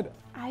doing good.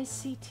 I,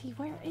 C, T.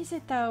 Where is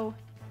it, though?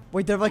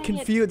 Wait, they're like Dang it.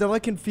 confused. They're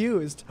like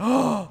confused.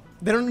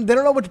 They don't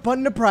know which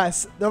button to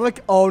press. They're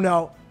like, oh,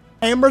 no.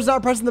 Amber's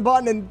not pressing the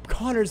button, and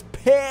Connor's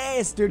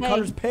pissed, dude. Hey,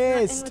 Connor's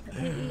pissed.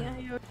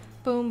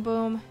 Boom,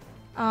 boom.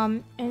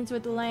 Ends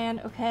with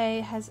land.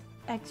 Okay, has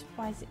X,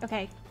 Y, Z.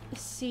 Okay,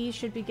 C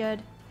should be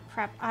good.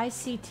 Crap, I,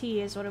 C, T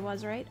is what it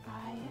was, right?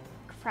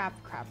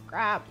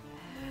 Crap.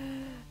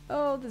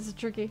 Oh, this is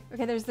tricky.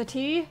 Okay, there's the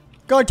T.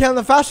 God, Cam,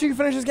 the faster you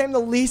finish this game, the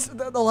less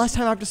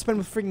time I have to spend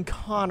with freaking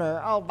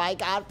Connor. Oh my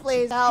God,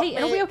 please help me. Hey,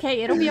 it'll be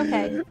okay. It'll be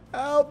okay.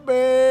 Help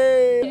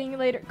me. Meeting you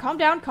later. Calm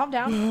down.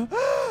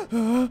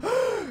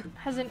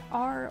 Has an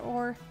R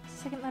or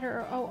second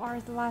letter or O-R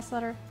is the last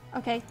letter.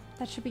 Okay,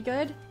 that should be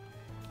good.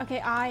 Okay,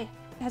 I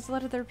has a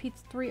letter that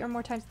repeats 3 or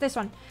more times. This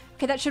one.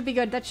 Okay, that should be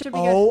good.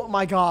 Oh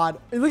my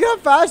God. Look how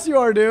fast you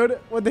are, dude.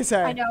 What'd they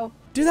say? I know.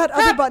 Do that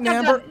other button,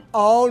 Amber.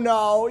 Oh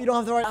no, you don't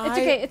have the right eye.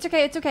 It's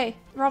okay.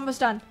 We're almost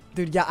done.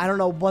 Dude, yeah, I don't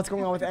know what's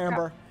going on with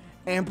Amber.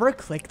 Amber,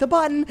 click the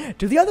button.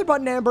 Do the other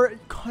button, Amber.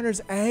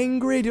 Connor's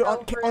angry, dude.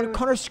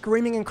 Connor's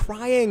screaming and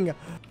crying.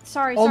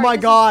 Sorry. Oh my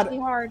God. Really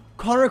hard.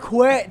 Connor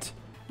quit.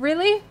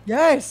 Really?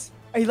 Yes.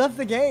 He left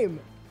the game.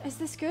 Is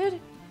this good?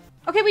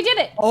 Okay, we did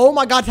it. Oh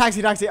my God,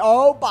 taxi.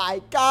 Oh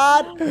my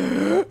God.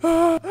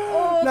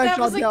 Oh, nice that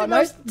was like the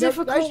most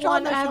difficult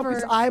one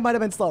ever. I might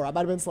have been slower.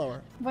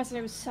 Weston,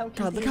 it was so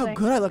confusing. God, look how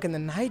good I look in the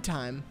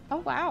nighttime. Oh,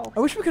 wow. I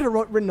wish we could have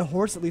ridden a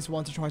horse at least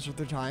once or twice or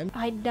 3 times.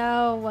 I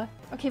know.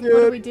 Okay, Dude,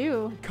 what do we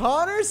do?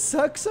 Connor,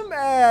 suck some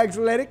eggs.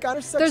 Let it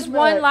Connor suck There's some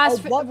one eggs.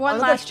 last, what? one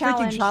last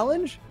challenge.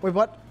 Challenge? Wait,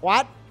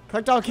 what?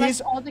 Collect all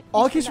keys.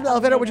 All keys from the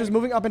elevator, which is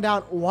moving up and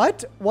down.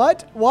 What?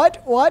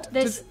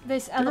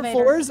 This elevator.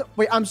 Floors?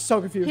 Wait, I'm so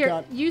confused. Here,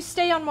 God. you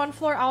stay on one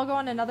floor. I'll go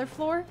on another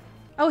floor.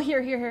 Oh,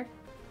 here.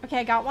 Okay,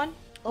 I got one.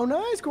 Oh,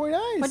 nice. Going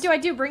nice. What do I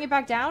do? Bring it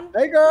back down?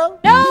 Hey, girl.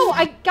 No,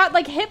 I got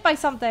like hit by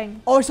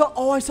something. Oh, I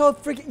saw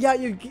freaking. Yeah,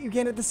 you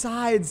can't hit the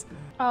sides.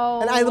 Oh.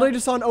 And I literally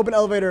just saw an open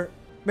elevator.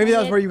 Maybe that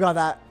was where you got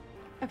that.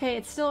 Okay,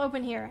 it's still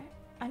open here.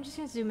 I'm just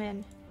gonna zoom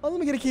in. Oh, let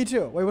me get a key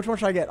too. Wait, which one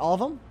should I get? All of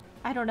them?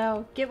 I don't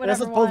know. Get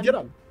whatever Let's one. both get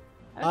them.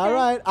 Okay. All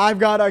right, I've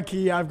got a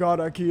key. And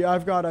Don't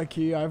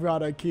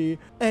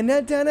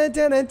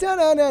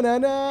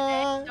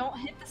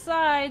hit the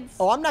sides.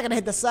 Oh, I'm not gonna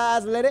hit the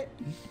sides. Let it.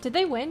 Did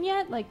they win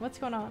yet? Like, what's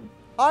going on?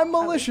 I'm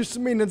malicious,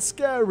 mean, and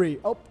scary.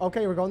 Oh,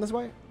 okay, we're going this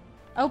way.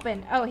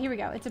 Open. Oh, here we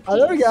go. It's a piece. Oh,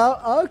 there we go.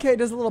 Okay,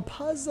 there's a little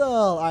puzzle.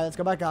 All right, let's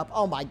go back up.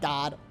 Oh my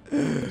God.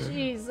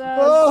 Jesus.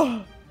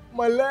 Oh,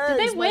 my legs.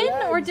 Did they win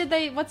or did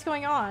they? What's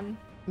going on?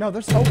 No,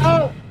 they're so.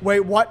 Oh. Wait,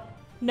 what?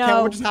 No.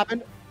 Kaylin, what just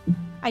happened?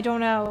 I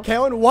don't know.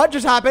 Kaylin, what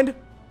just happened?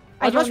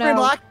 I don't know.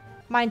 Black?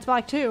 Mine's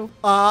black too.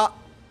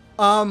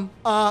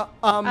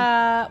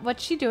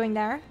 What's she doing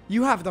there?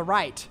 You have the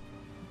right.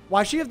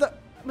 Why she have the?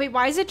 Wait,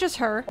 why is it just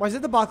her? Why is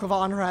it the baklava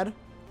on her head?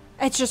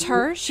 It's just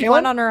her? She Kaylin?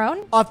 won on her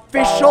own?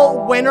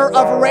 Official winner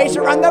of Race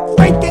Around the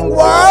freaking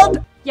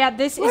world? Yeah,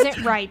 this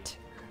isn't right.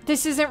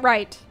 This isn't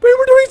right. We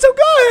were doing so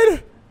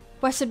good.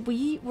 Weston,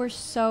 we were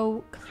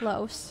so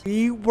close.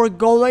 We were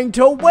going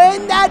to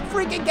win that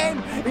freaking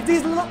game if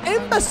these little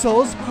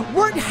imbeciles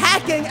weren't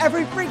hacking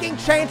every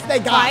freaking chance they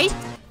got. Right?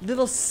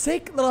 Little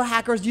sick little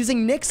hackers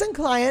using Nixon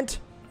client.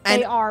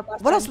 And they are.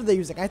 What else were they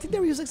using? I think they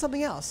were using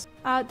something else.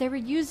 They were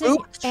using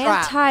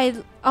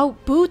Bootstrap.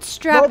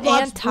 bootstrap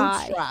Roblox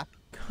anti. Bootstrap.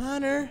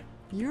 Connor,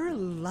 you're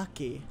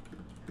lucky.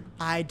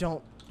 I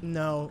don't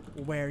know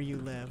where you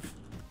live.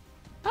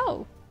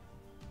 Oh.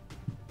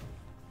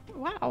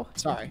 Wow.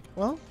 Sorry.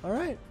 Well, all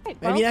right.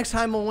 Right, Maybe well. next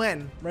time we'll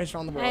win Race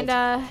Around the World.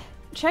 And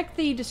check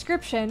the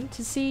description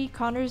to see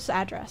Connor's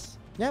address.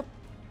 Yep.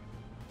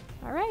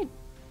 All right.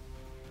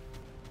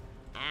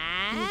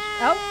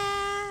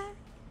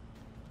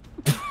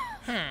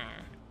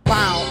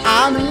 Wow,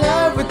 I'm in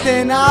love with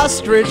an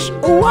ostrich.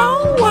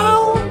 Wow,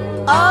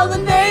 wow. All the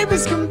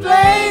neighbors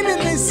complain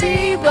and they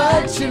see,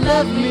 but you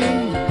love me.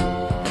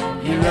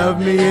 You love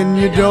me and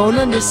you don't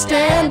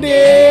understand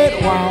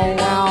it. Wow,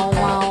 wow,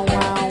 wow.